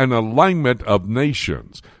be an alignment of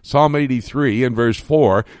nations. Psalm 83 in verse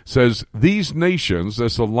 4 says, these nations,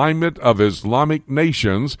 this alignment of Islamic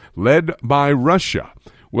nations led by Russia,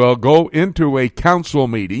 will go into a council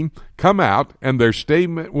meeting, come out, and their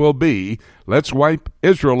statement will be, let's wipe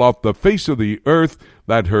Israel off the face of the earth,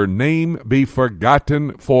 that her name be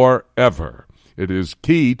forgotten forever. It is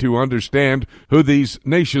key to understand who these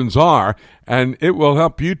nations are, and it will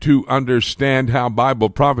help you to understand how Bible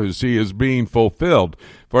prophecy is being fulfilled.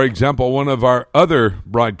 For example, one of our other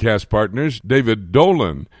broadcast partners, David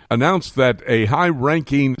Dolan, announced that a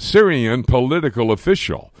high-ranking Syrian political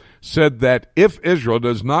official said that if Israel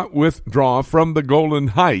does not withdraw from the Golan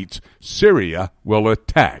Heights, Syria will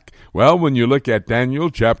attack. Well, when you look at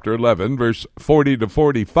Daniel chapter 11, verse 40 to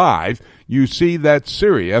 45, you see that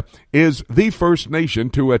Syria is the first nation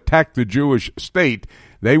to attack the Jewish state.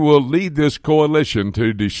 They will lead this coalition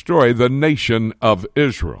to destroy the nation of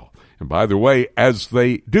Israel. And by the way, as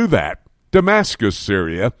they do that, Damascus,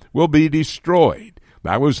 Syria, will be destroyed.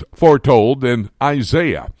 That was foretold in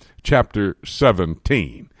Isaiah chapter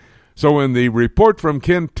 17. So in the report from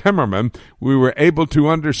Ken Timmerman, we were able to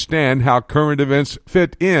understand how current events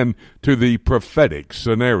fit in to the prophetic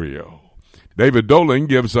scenario. David Dolan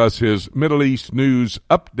gives us his Middle East news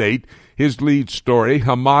update. His lead story,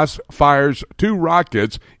 Hamas fires 2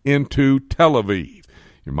 rockets into Tel Aviv.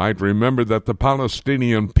 You might remember that the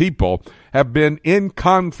Palestinian people have been in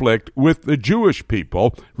conflict with the Jewish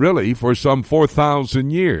people, really, for some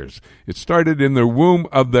 4,000 years. It started in the womb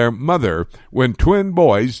of their mother when twin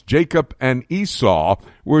boys, Jacob and Esau,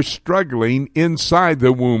 were struggling inside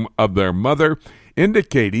the womb of their mother,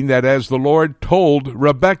 indicating that as the Lord told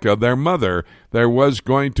Rebekah, their mother, there was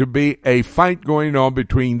going to be a fight going on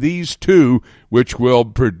between these two, which will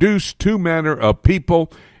produce 2 manner of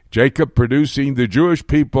people, Jacob producing the Jewish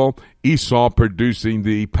people, Esau producing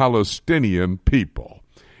the Palestinian people.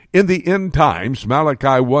 In the end times,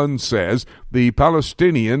 Malachi 1 says, the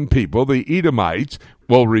Palestinian people, the Edomites,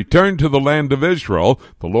 will return to the land of Israel.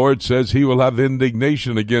 The Lord says he will have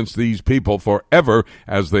indignation against these people forever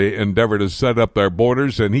as they endeavor to set up their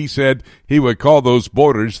borders, and he said he would call those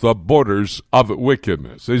borders the borders of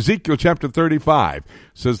wickedness. Ezekiel chapter 35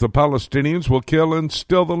 says the Palestinians will kill and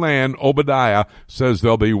still the land. Obadiah says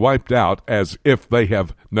they'll be wiped out as if they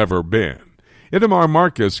have never been. Itamar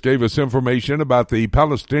Marcus gave us information about the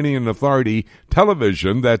Palestinian Authority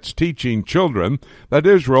television that's teaching children that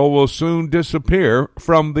Israel will soon disappear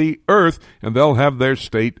from the earth and they'll have their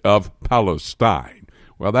state of Palestine.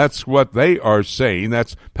 Well, that's what they are saying.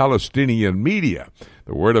 That's Palestinian media.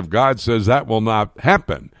 The Word of God says that will not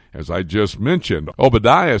happen. As I just mentioned,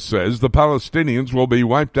 Obadiah says the Palestinians will be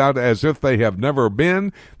wiped out as if they have never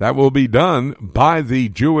been. That will be done by the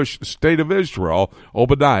Jewish state of Israel.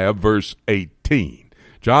 Obadiah, verse 18.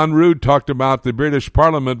 John Rood talked about the British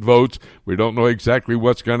Parliament votes. We don't know exactly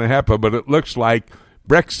what's going to happen, but it looks like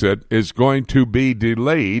Brexit is going to be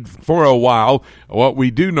delayed for a while. What we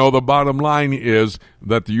do know, the bottom line is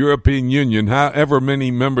that the European Union, however many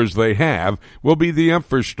members they have, will be the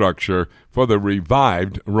infrastructure for the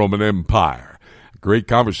revived Roman Empire. A great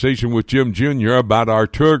conversation with Jim Jr. about our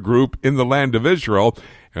tour group in the land of Israel.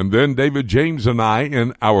 And then David James and I,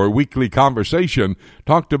 in our weekly conversation,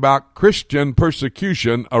 talked about Christian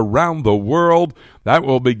persecution around the world. That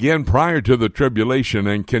will begin prior to the tribulation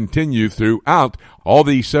and continue throughout all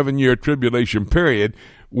the 7-year tribulation period,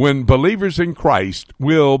 when believers in Christ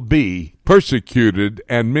will be persecuted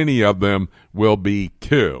and many of them will be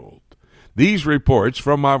killed. These reports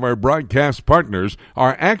from our broadcast partners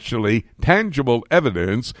are actually tangible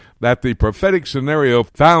evidence that the prophetic scenario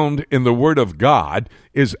found in the Word of God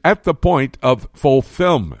is at the point of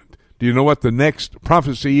fulfillment. Do you know what the next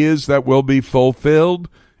prophecy is that will be fulfilled?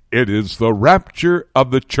 It is the rapture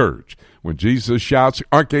of the church. When Jesus shouts,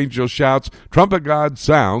 archangel shouts, trumpet God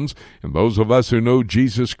sounds, and those of us who know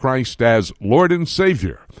Jesus Christ as Lord and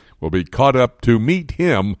Savior will be caught up to meet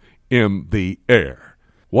him in the air.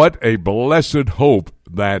 What a blessed hope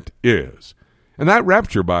that is. And that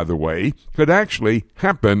rapture, by the way, could actually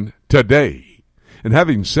happen today. And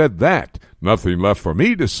having said that, nothing left for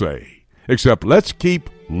me to say except let's keep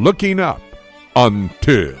looking up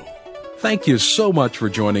until. Thank you so much for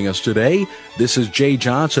joining us today. This is Jay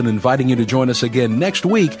Johnson inviting you to join us again next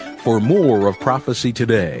week for more of Prophecy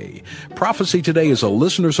Today. Prophecy Today is a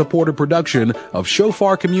listener-supported production of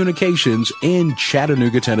Shofar Communications in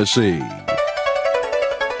Chattanooga, Tennessee.